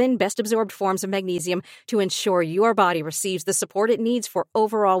 7 best-absorbed forms of magnesium to ensure your body receives the support it needs for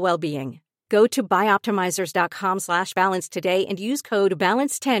overall well-being. Go to bioptimizers.com/balance today and use code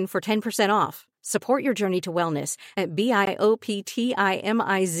BALANCE10 for 10% off. Support your journey to wellness at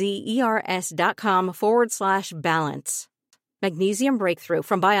bioptimizers.com/balance. Magnesium Breakthrough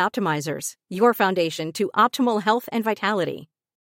from Bioptimizers, your foundation to optimal health and vitality.